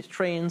around, it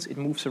trains, it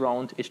moves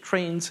around, it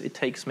trains. It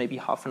takes maybe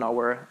half an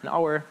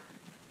hour,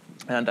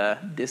 and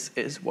this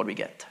is what we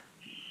get.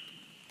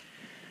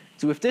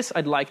 So with this,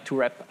 I'd like to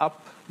wrap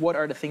up. What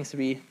are the things that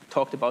we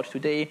talked about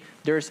today?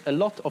 There's a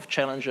lot of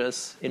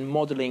challenges in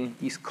modeling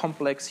these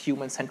complex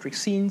human-centric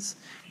scenes,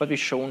 but we've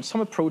shown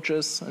some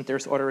approaches, and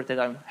there's others that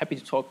I'm happy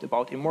to talk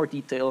about in more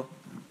detail,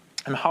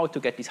 and how to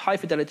get these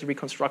high-fidelity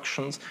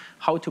reconstructions,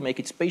 how to make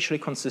it spatially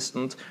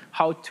consistent,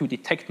 how to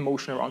detect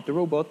motion around the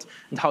robot,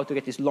 and how to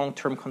get this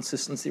long-term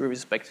consistency with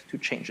respect to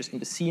changes in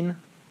the scene.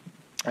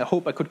 I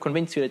hope I could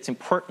convince you that it's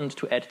important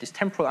to add this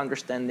temporal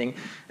understanding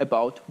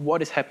about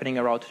what is happening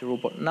around the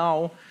robot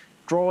now,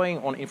 drawing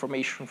on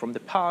information from the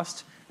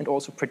past, and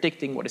also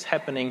predicting what is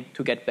happening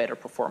to get better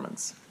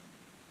performance.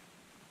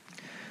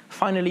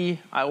 Finally,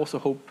 I also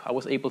hope I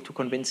was able to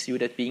convince you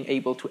that being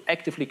able to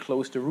actively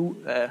close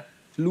the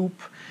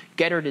loop,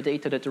 gather the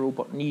data that the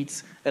robot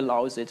needs,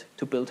 allows it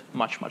to build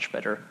much, much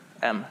better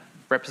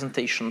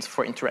representations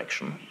for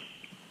interaction.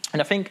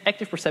 And I think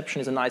active perception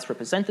is a nice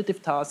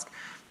representative task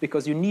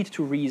because you need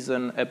to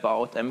reason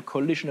about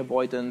collision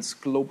avoidance,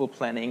 global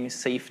planning,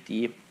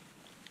 safety,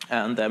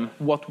 and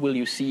what will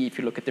you see if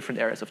you look at different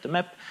areas of the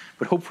map.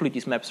 But hopefully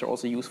these maps are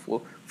also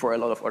useful for a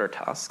lot of other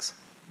tasks.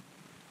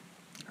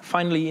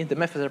 Finally, the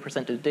methods I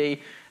presented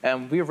today,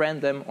 we ran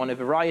them on a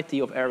variety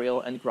of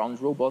aerial and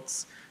ground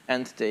robots,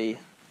 and they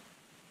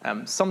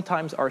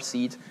sometimes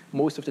RC'd,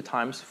 most of the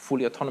times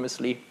fully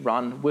autonomously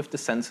run with the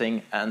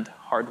sensing and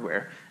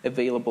hardware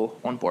available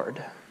on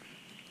board.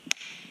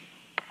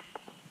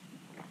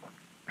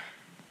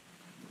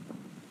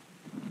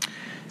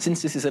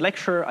 Since this is a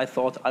lecture, I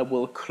thought I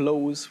will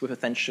close with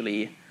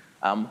essentially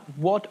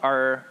what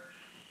are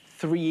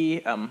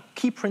 3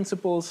 key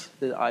principles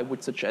that I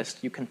would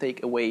suggest you can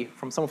take away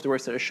from some of the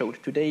works that I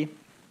showed today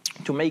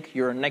to make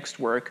your next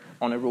work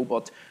on a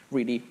robot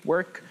really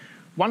work.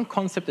 One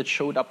concept that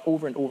showed up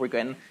over and over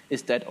again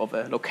is that of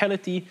a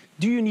locality.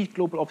 Do you need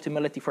global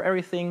optimality for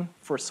everything?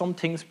 For some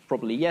things,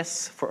 probably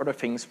yes. For other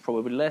things,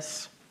 probably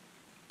less.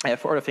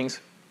 For other things,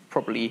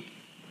 probably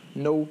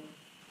no.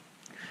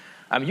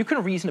 You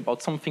can reason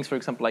about some things, for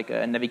example, like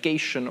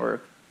navigation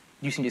or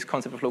using this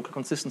concept of local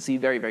consistency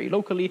very, very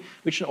locally,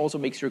 which also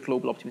makes your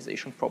global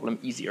optimization problem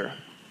easier.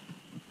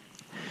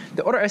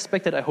 The other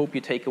aspect that I hope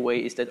you take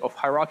away is that of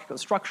hierarchical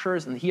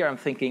structures, and here I'm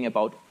thinking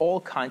about all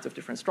kinds of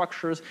different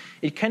structures.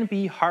 It can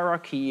be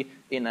hierarchy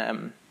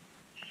in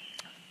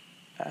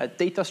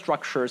data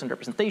structures and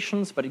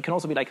representations, but it can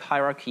also be like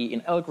hierarchy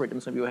in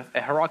algorithms when you have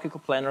a hierarchical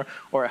planner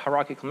or a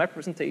hierarchical map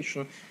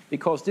representation,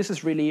 because this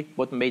is really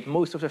what made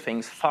most of the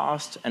things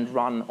fast and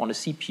run on a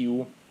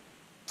CPU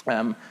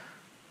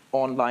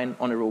online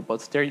on a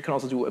robot. There you can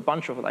also do a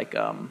bunch of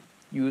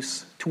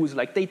use tools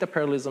like data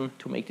parallelism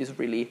to make this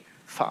really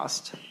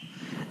fast.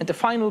 And the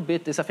final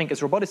bit is, I think,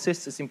 as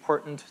roboticists, it's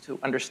important to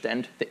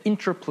understand the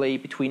interplay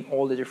between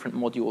all the different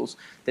modules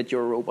that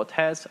your robot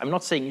has. I'm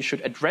not saying you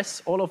should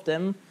address all of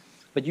them,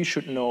 but you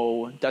should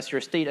know, does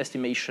your state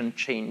estimation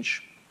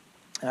change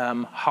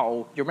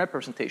how your map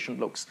representation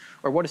looks?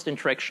 Or what is the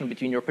interaction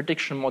between your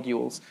prediction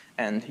modules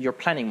and your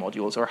planning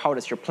modules? Or how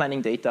does your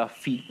planning data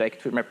feed back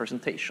to your map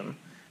representation?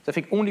 So I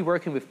think only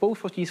working with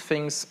both of these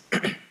things,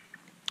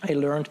 I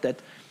learned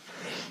that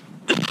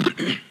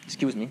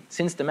excuse me,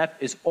 since the map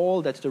is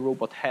all that the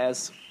robot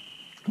has,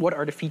 what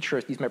are the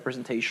features these map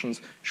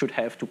representations should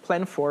have to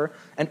plan for,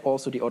 and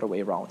also the other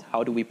way around,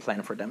 how do we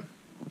plan for them?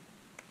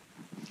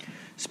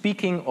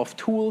 Speaking of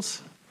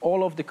tools,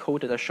 all of the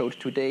code that I showed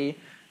today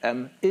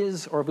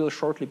is or will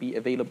shortly be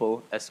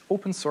available as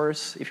open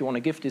source. If you want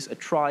to give this a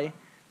try,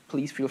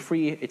 please feel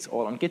free. It's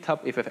all on GitHub.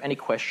 If you have any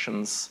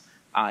questions,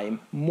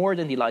 I'm more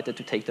than delighted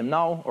to take them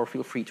now, or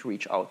feel free to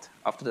reach out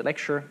after the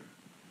lecture.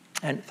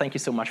 And thank you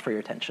so much for your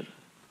attention.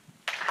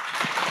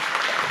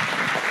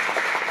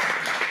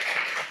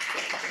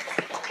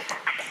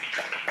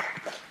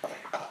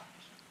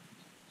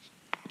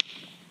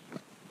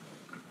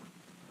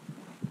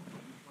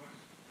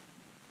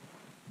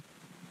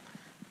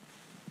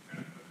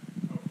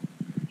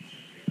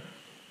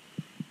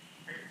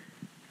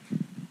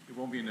 It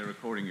won't be in the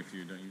recording if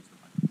you don't use the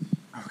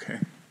mic. Okay.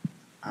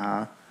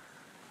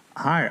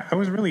 Hi, I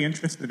was really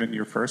interested in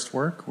your first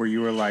work where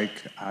you were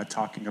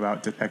talking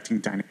about detecting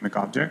dynamic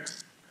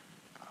objects.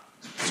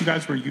 You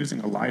guys were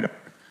using a LiDAR,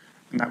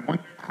 and I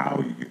wonder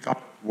how you thought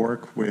it would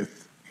work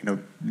with,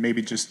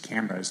 maybe just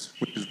cameras,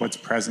 which is what's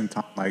present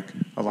on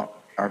a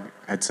lot of our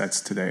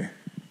headsets today.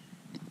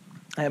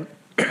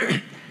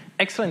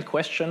 Excellent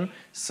question.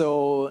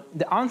 So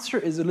the answer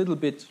is a little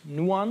bit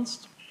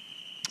nuanced,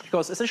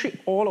 because essentially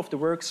all of the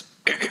works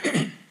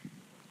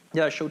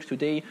that I showed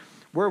today,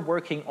 we're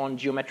working on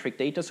geometric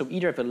data. So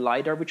either have a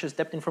LiDAR, which has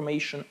depth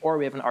information, or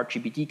we have an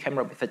RGBD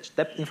camera with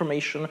depth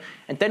information.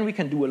 And then we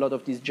can do a lot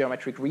of this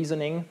geometric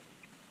reasoning.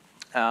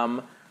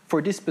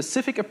 For this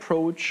specific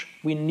approach,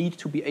 we need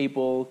to be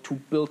able to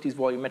build these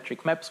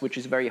volumetric maps, which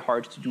is very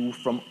hard to do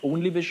from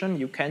only vision.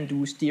 You can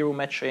do stereo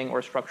matching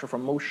or structure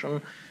from motion.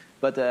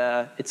 but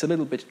it's a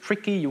little bit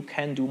tricky. You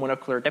can do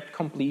molecular depth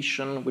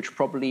completion, which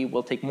probably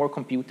will take more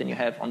compute than you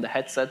have on the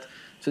headset.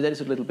 So that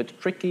is a little bit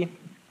tricky.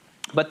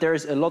 But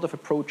there's a lot of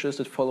approaches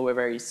that follow a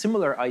very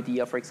similar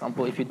idea. For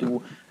example, if you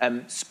do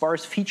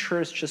sparse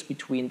features just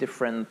between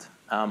different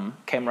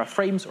camera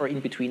frames or in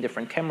between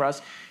different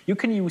cameras, you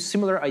can use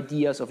similar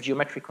ideas of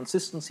geometric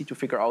consistency to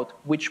figure out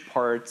which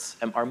parts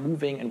are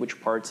moving and which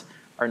parts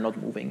are not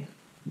moving.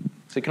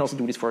 So you can also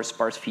do this for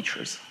sparse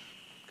features.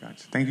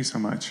 Gotcha. Thank you so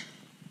much.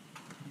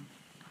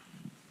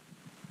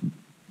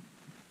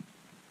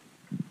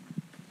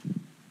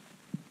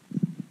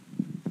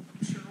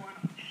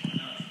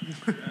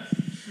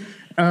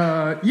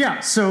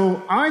 Yeah,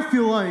 so I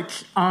feel like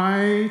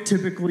I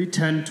typically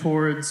tend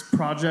towards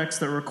projects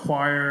that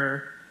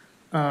require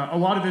a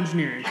lot of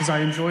engineering, because I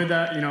enjoy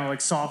that. You know,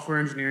 like software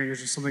engineering is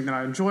just something that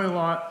I enjoy a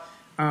lot,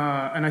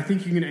 and I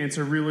think you can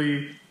answer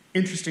really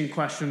interesting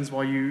questions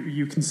while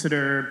you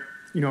consider,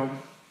 you know,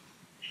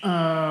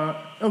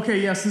 okay,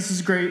 yes, this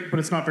is great, but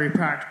it's not very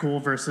practical,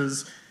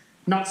 versus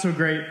not so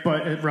great,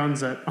 but it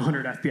runs at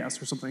 100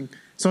 FPS or something.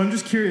 So I'm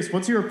just curious,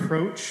 what's your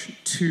approach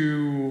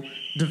to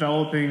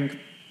developing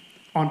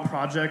on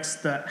projects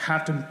that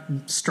have to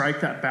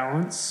strike that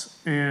balance,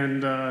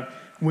 and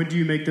when do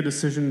you make the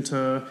decision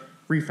to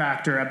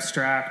refactor,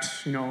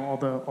 abstract, you know,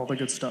 all the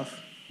good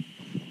stuff?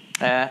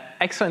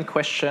 Excellent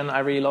question. I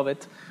really love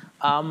it.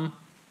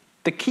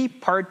 The key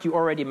part you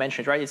already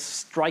mentioned, right, is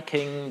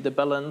striking the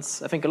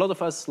balance. I think a lot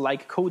of us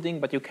like coding,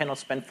 but you cannot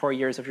spend 4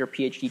 years of your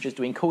PhD just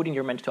doing coding.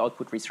 You're meant to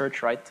output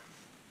research, right?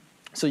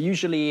 So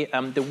usually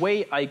the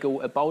way I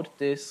go about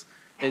this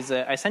is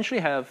I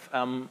essentially have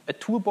a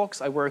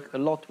toolbox. I work a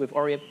lot with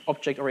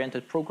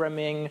object-oriented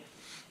programming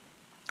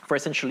for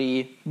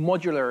essentially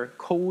modular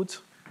code.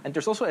 And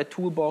there's also a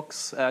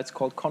toolbox, it's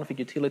called config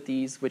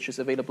utilities, which is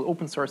available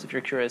open source if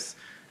you're curious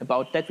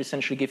about that. Which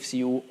essentially gives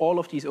you all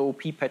of these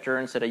OOP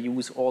patterns that I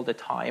use all the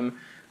time.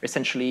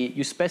 Essentially,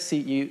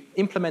 you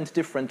implement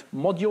different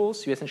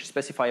modules. You essentially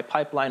specify a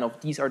pipeline of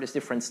these are the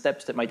different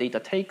steps that my data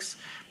takes.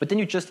 But then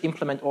you just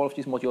implement all of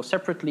these modules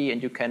separately,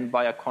 and you can,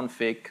 via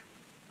config,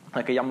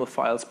 like a YAML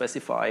file,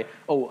 specify,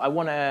 oh, I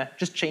want to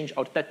just change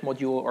out that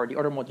module or the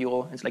other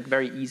module. It's like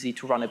very easy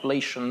to run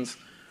ablations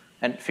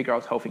and figure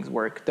out how things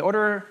work. The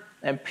other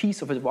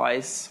piece of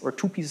advice, or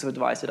two pieces of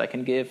advice that I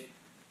can give,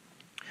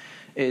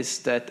 is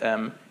that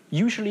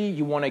usually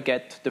you want to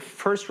get the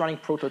first running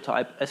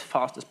prototype as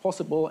fast as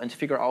possible and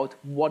figure out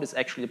what is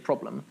actually the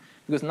problem.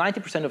 Because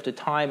 90% of the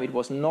time, it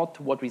was not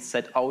what we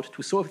set out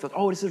to solve. We thought,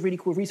 oh, this is a really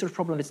cool research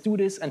problem, let's do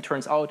this. And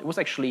turns out it was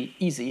actually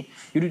easy.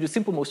 You do the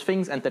simple most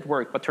things, and that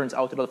worked. But turns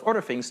out a lot of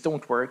other things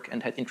don't work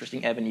and had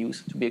interesting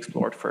avenues to be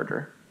explored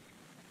further.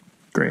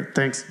 Great,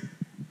 thanks.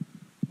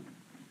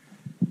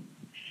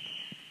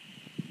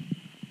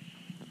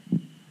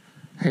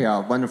 Hey,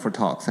 wonderful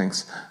talk,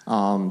 thanks.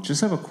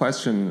 Just have a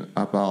question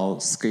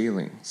about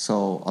scaling.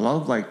 So a lot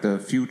of like the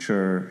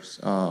futures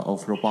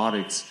of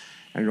robotics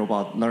and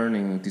robot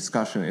learning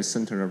discussion is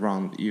centered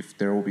around if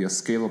there will be a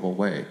scalable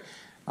way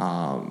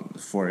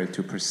for it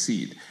to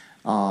proceed.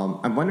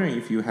 I'm wondering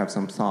if you have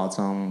some thoughts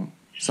on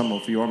some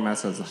of your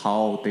methods,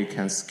 how they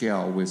can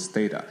scale with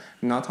data.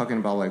 I'm not talking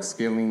about like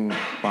scaling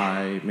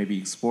by maybe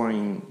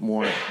exploring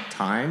more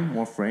time,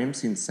 more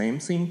frames in the same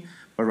scene,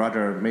 but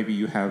rather maybe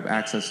you have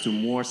access to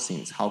more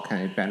scenes. How can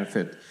it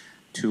benefit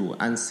to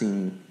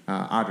unseen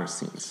other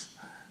scenes,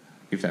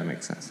 if that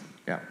makes sense?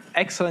 Yeah.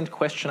 Excellent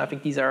question. I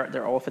think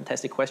they're all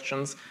fantastic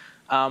questions.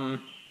 I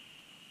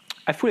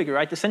fully agree,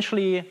 right?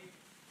 Essentially,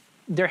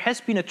 there has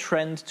been a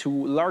trend to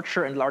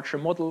larger and larger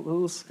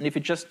models. And if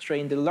you just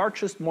train the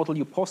largest model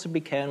you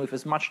possibly can with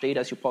as much data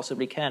as you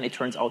possibly can, it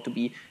turns out to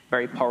be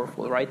very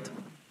powerful, right?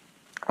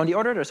 On the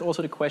other, there's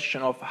also the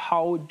question of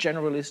how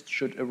generalist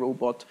should a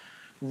robot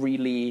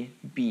really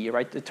be,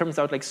 right? It turns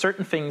out like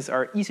certain things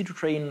are easy to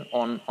train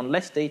on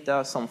less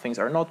data, some things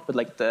are not, but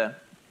like the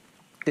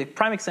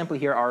prime example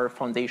here are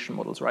foundation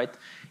models, right?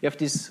 You have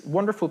this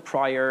wonderful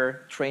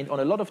prior trained on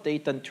a lot of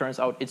data, and it turns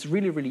out it's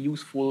really, really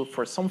useful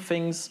for some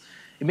things.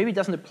 It maybe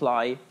doesn't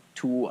apply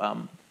to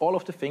all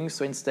of the things.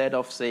 So instead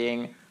of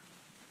saying,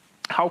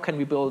 how can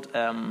we build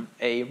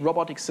a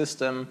robotic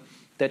system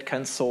that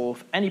can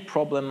solve any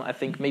problem, I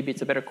think maybe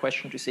it's a better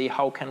question to say,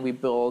 how can we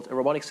build a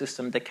robotic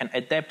system that can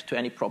adapt to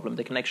any problem,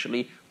 that can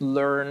actually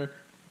learn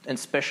and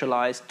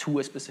specialize to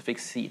a specific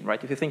scene,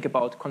 right? If you think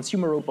about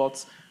consumer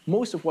robots,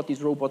 most of what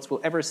these robots will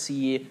ever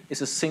see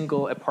is a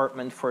single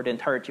apartment for the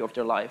entirety of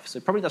their life. So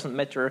it probably doesn't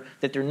matter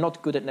that they're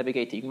not good at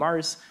navigating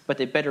Mars, but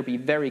they better be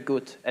very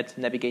good at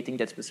navigating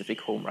that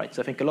specific home, right?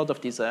 So I think a lot of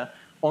these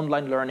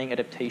online learning,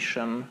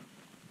 adaptation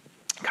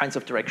kinds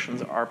of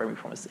directions are very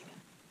promising.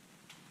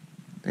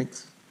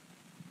 Thanks.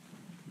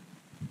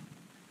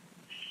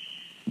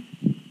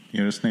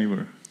 Nearest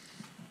neighbor.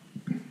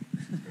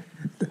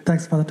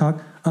 Thanks for the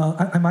talk.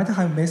 I might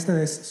have missed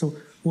this. So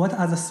what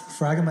are the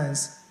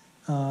fragments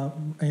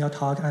in your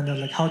talk, and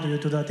like how do you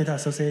do the data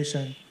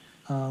association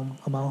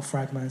among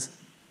fragments?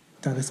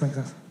 Does this make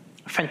sense?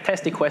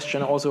 Fantastic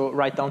question, also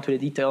right down to the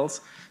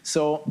details.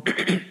 So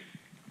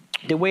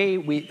the way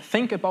we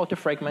think about the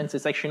fragments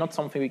is actually not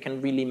something we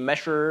can really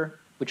measure.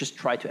 We just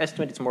try to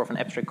estimate. It's more of an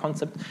abstract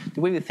concept.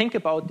 The way we think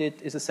about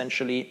it is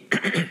essentially,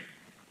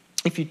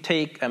 if you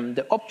take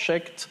the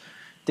object,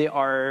 there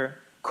are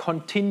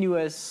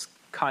continuous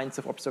kinds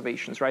of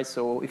observations, right?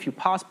 So if you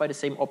pass by the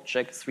same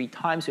object 3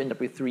 times, you end up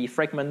with 3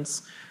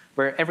 fragments,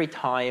 where every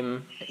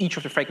time each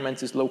of the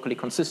fragments is locally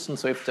consistent.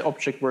 So if the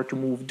object were to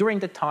move during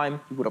the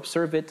time, you would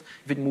observe it.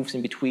 If it moves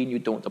in between, you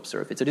don't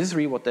observe it. So this is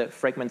really what the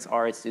fragments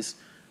are. It's these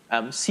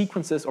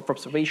sequences of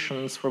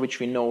observations for which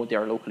we know they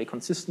are locally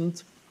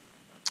consistent.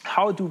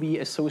 How do we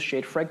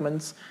associate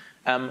fragments?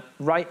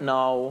 Right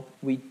now,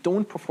 we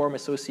don't perform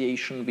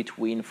association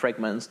between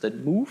fragments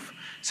that move.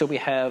 So we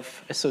have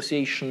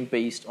association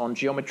based on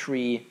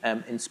geometry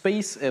in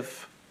space.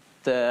 If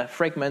the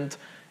fragment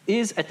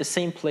is at the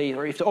same place,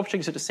 or if the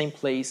object is at the same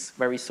place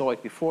where we saw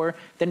it before,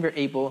 then we're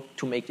able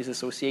to make this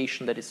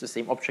association that it's the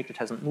same object that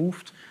hasn't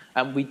moved.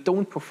 We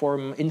don't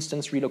perform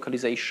instance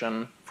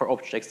relocalization for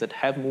objects that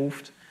have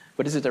moved,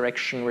 but this is a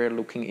direction we're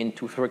looking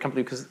into. For example,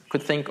 you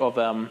could think of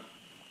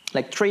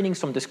like training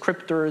some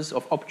descriptors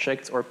of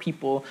objects or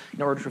people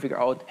in order to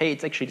figure out, hey,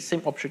 it's actually the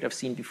same object I've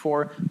seen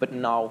before, but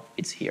now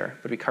it's here.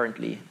 But we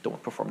currently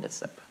don't perform that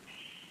step.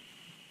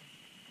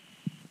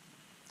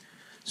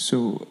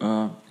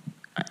 So,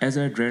 as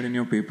I had read in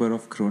your paper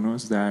of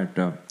Khronos that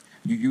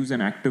you use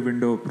an active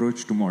window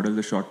approach to model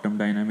the short-term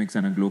dynamics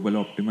and a global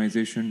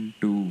optimization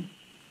to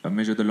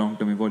measure the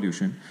long-term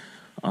evolution.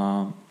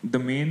 The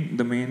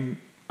main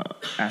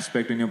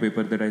aspect in your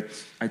paper that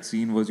I'd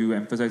seen was you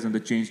emphasize on the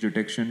change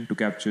detection to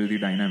capture the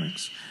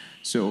dynamics.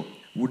 So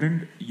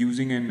wouldn't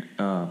using an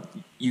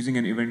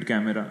event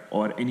camera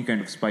or any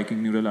kind of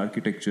spiking neural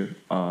architecture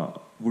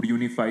would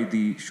unify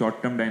the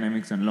short-term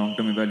dynamics and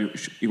long-term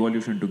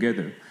evolution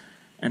together?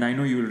 And I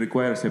know you will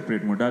require a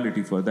separate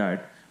modality for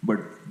that, but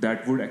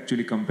that would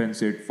actually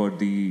compensate for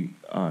the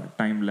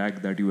time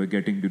lag that you were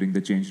getting during the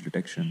change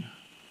detection.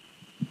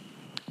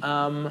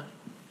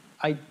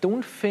 I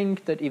don't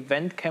think that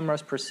event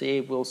cameras per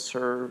se will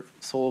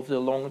solve the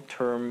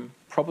long-term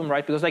problem,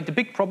 right? Because like the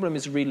big problem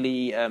is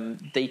really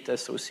data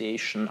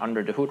association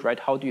under the hood, right?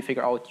 How do you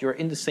figure out you're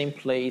in the same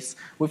place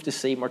with the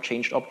same or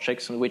changed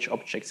objects and which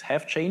objects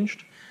have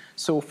changed?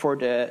 So for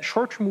the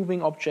short-term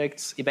moving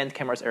objects, event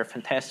cameras are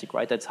fantastic,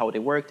 right? That's how they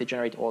work. They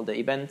generate all the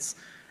events.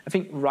 I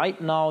think right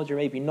now they're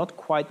maybe not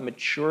quite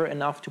mature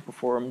enough to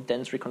perform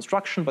dense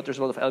reconstruction, but there's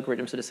a lot of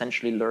algorithms that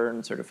essentially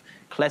learn sort of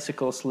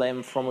classical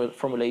SLAM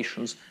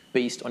formulations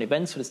based on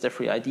events, so that's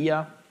definitely an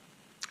idea.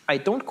 I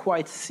don't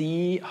quite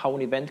see how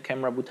an event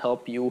camera would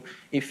help you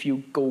if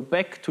you go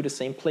back to the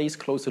same place,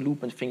 close the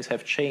loop, and things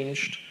have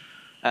changed,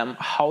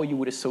 how you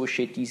would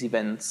associate these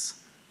events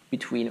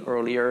between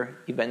earlier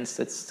events.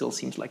 That still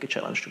seems like a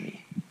challenge to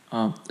me.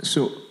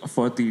 So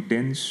for the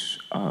dense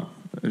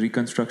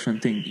reconstruction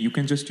thing, you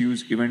can just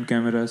use event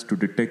cameras to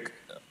detect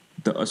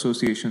the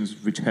associations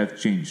which have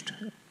changed,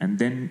 and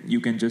then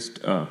you can just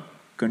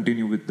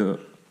continue with the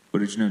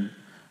original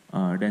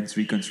dense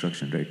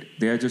reconstruction, right?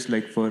 They are just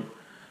like for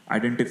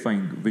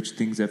identifying which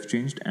things have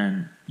changed,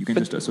 and you can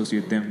just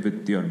associate them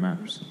with your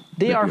maps.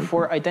 They are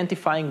for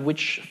identifying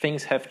which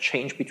things have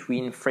changed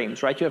between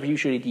frames, right? You have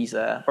usually these,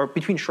 or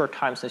between short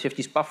time steps, you have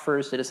these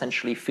buffers that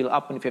essentially fill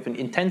up, and if you have an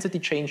intensity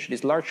change that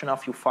is large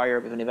enough, you fire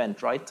with an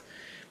event, right?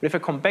 But if I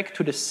come back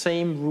to the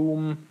same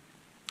room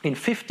in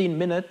 15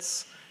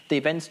 minutes, the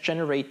events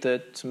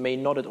generated may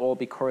not at all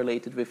be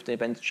correlated with the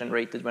events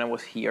generated when I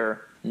was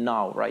here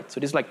now, right? So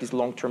this is like this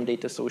long-term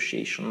data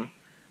association.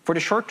 For the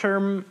short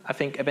term, I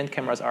think event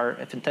cameras are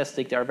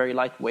fantastic. They are very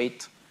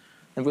lightweight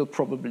and will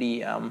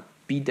probably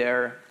be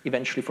there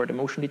eventually for the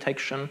motion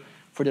detection.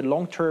 For the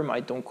long term, I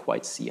don't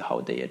quite see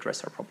how they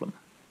address our problem.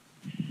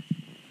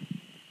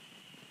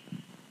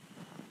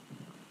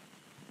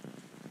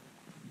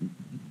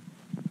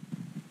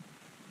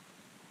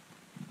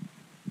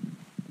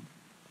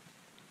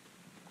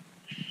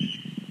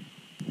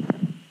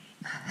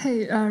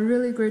 Hey,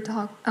 really great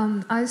talk.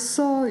 I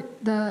saw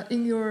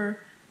in your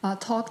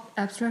talk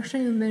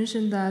abstraction, you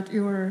mentioned that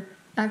your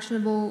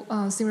actionable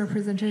scene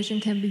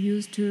representation can be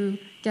used to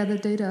gather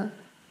data,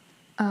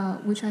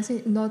 which I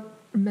think not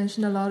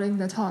mentioned a lot in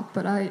the talk,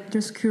 but I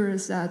just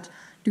curious that,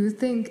 do you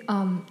think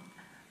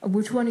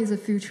which one is the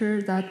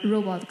future, that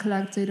robot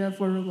collect data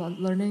for robot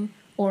learning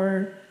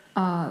or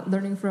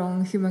learning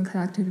from human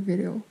collected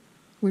video?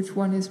 Which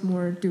one is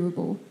more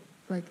doable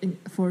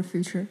for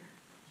future?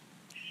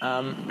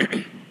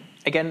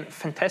 Again,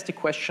 fantastic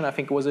question. I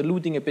think it was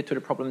alluding a bit to the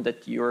problem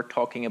that you're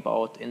talking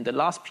about in the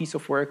last piece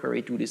of work where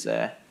we do this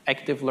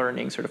active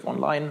learning sort of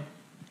online,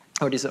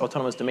 or this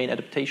autonomous domain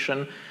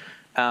adaptation.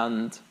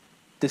 And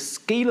the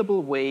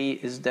scalable way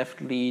is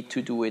definitely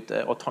to do it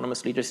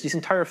autonomously. There's this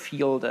entire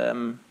field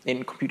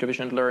in computer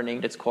vision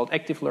learning that's called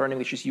active learning,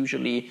 which is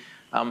usually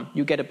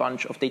you get a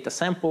bunch of data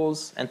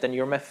samples, and then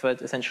your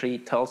method essentially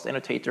tells the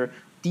annotator,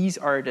 these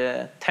are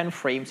the 10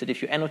 frames that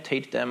if you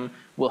annotate them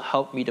will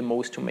help me the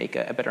most to make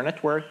a better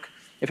network.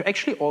 If you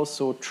actually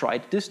also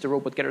tried this, the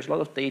robot gathers a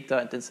lot of data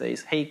and then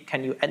says, hey,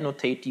 can you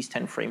annotate these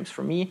 10 frames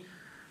for me?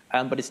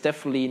 but it's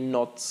definitely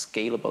not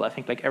scalable. I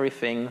think like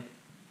everything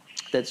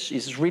that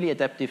is really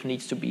adaptive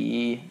needs to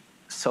be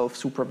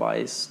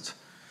self-supervised,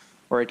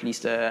 or at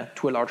least to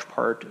a large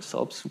part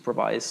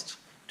self-supervised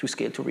to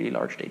scale to really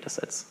large data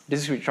sets.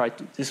 This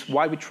is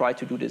why we try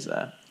to do this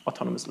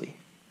autonomously.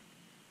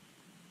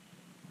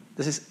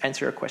 Does this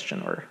answer your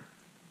question, or?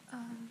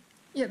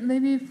 Yeah,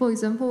 maybe for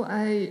example,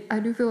 I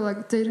do feel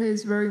like data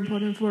is very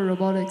important for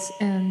robotics,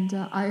 and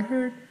I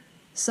heard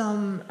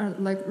some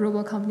like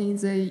robot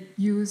companies, they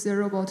use their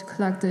robot to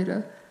collect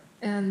data,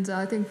 and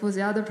I think for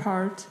the other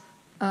part,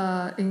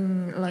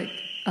 in like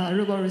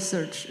robot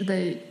research,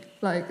 they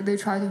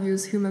try to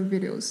use human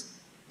videos.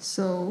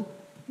 So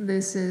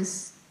this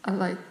is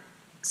like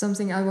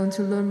something I want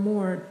to learn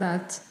more,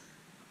 that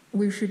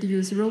we should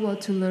use robot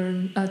to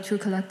learn to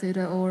collect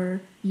data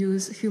or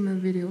use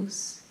human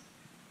videos.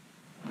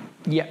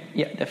 Yeah,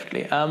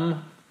 definitely.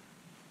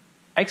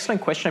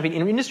 Excellent question. I mean,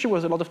 in industry,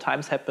 what a lot of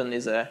times happen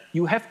is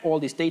you have all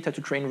this data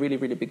to train really,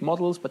 really big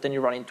models, but then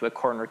you run into a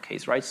corner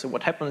case, right? So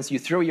what happens, you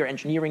throw your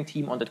engineering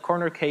team on that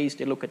corner case,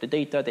 they look at the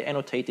data, they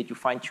annotate it, you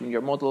fine-tune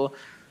your model.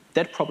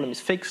 That problem is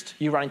fixed,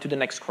 you run into the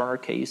next corner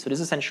case. So this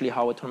is essentially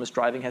how autonomous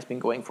driving has been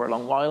going for a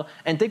long while.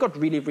 And they got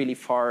really, really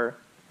far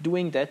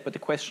doing that, but the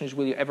question is,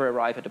 will you ever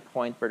arrive at a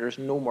point where there's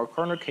no more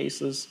corner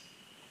cases?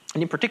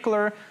 And in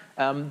particular,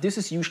 this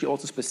is usually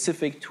also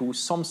specific to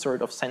some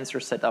sort of sensor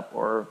setup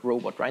or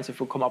robot, right? So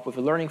if we come up with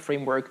a learning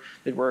framework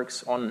that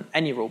works on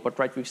any robot,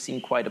 right? We've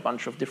seen quite a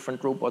bunch of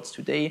different robots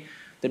today.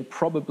 Then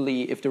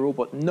probably if the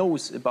robot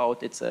knows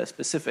about its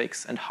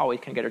specifics and how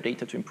it can gather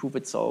data to improve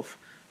itself,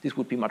 this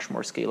would be much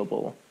more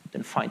scalable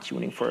than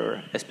fine-tuning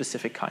for a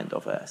specific kind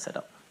of a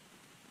setup.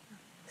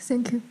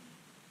 Thank you.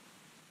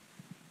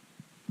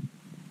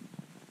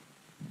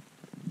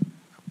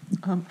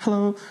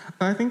 Hello.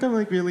 I think I'm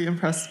like really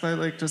impressed by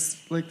like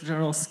just like the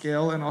general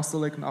scale and also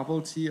like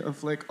novelty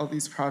of like all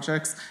these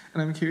projects.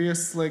 And I'm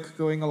curious, like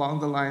going along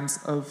the lines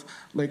of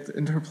like the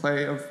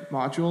interplay of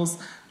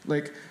modules,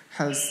 like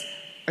has,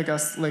 I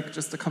guess, like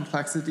just the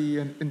complexity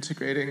and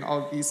integrating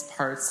all of these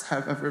parts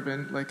have ever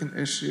been like an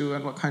issue,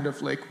 and what kind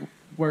of like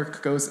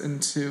work goes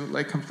into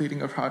like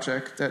completing a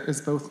project that is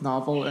both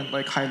novel and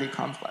like highly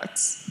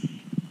complex?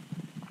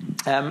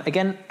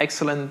 Again,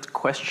 excellent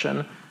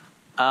question.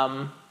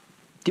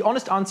 The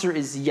honest answer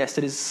is yes,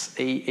 it is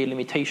a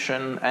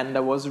limitation, and I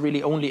was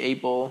really only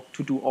able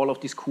to do all of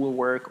this cool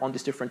work on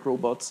these different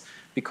robots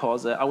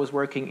because I was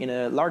working in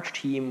a large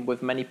team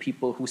with many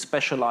people who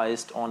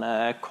specialized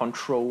on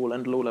control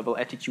and low-level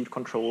attitude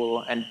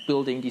control and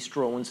building these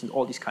drones and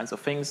all these kinds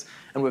of things,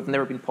 and it would have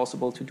never been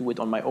possible to do it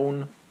on my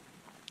own.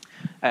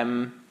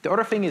 The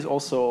other thing is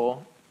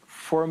also,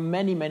 for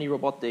many, many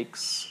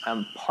robotics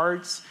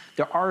parts,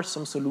 there are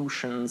some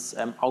solutions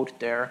out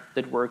there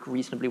that work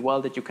reasonably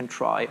well that you can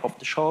try off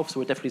the shelf.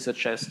 So I definitely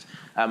suggest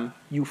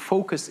you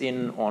focus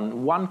in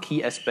on one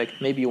key aspect.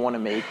 Maybe you want to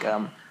make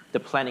the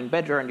planning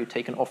better, and you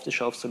take an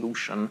off-the-shelf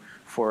solution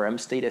for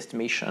state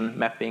estimation,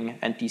 mapping,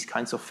 and these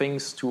kinds of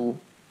things to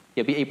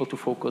be able to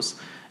focus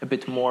a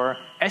bit more.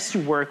 As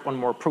you work on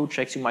more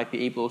projects, you might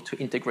be able to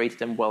integrate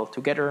them well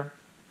together.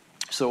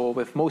 So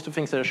with most of the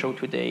things that I showed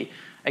today,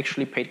 I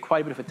actually paid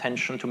quite a bit of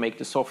attention to make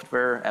the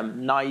software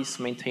nice,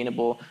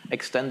 maintainable,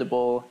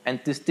 extendable, and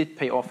this did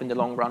pay off in the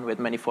long run with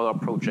many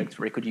follow-up projects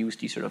where I could use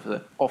these sort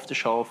of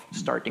off-the-shelf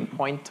starting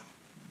point.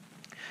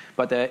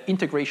 But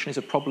integration is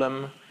a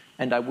problem,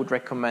 and I would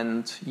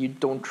recommend you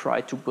don't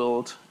try to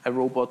build a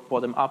robot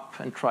bottom-up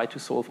and try to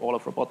solve all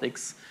of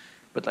robotics,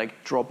 but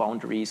like draw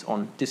boundaries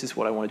on this is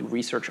what I want to do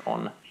research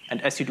on, and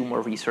as you do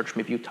more research,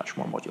 maybe you touch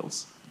more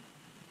modules.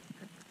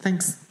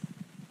 Thanks.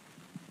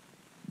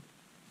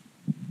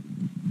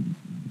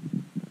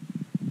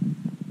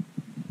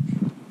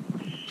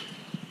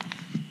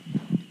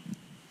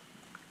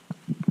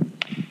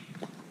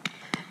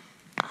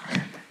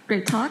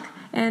 Great talk.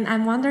 And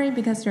I'm wondering,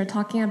 because you're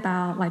talking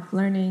about like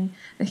learning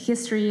the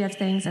history of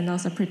things and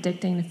also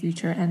predicting the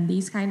future and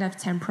these kind of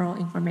temporal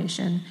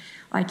information,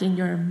 like in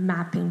your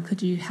mapping,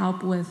 could you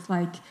help with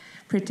like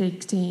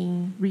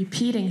predicting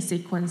repeating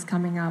sequence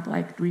coming up,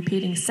 like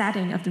repeating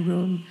setting of the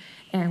room?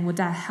 And would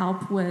that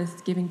help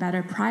with giving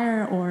better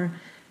prior, or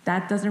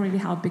that doesn't really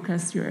help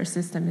because your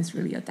system is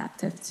really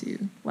adaptive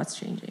to what's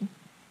changing?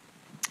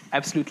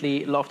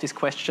 Absolutely love this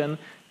question.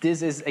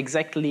 This is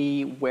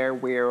exactly where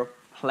we're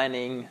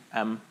planning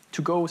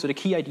to go. So the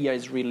key idea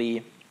is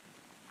really,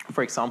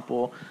 for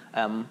example,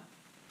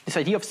 this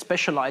idea of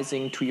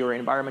specializing to your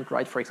environment,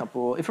 right? For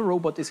example, if a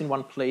robot is in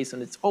one place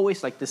and it's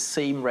always like the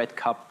same red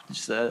cup,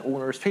 it's the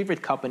owner's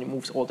favorite cup and it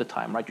moves all the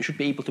time, right? You should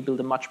be able to build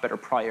a much better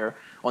prior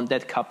on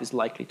that cup is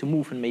likely to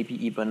move and maybe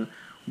even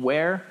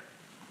where.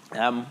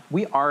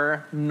 We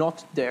are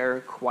not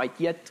there quite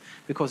yet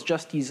because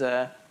just these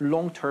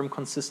long-term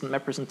consistent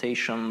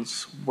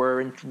representations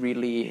weren't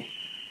really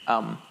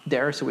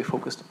there, so we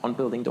focused on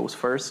building those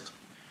first.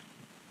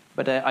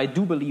 But I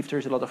do believe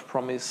there's a lot of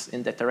promise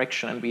in that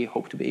direction, and we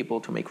hope to be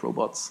able to make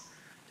robots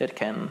that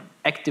can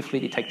actively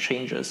detect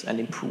changes and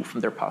improve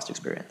from their past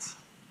experience.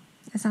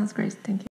 That sounds great. Thank you.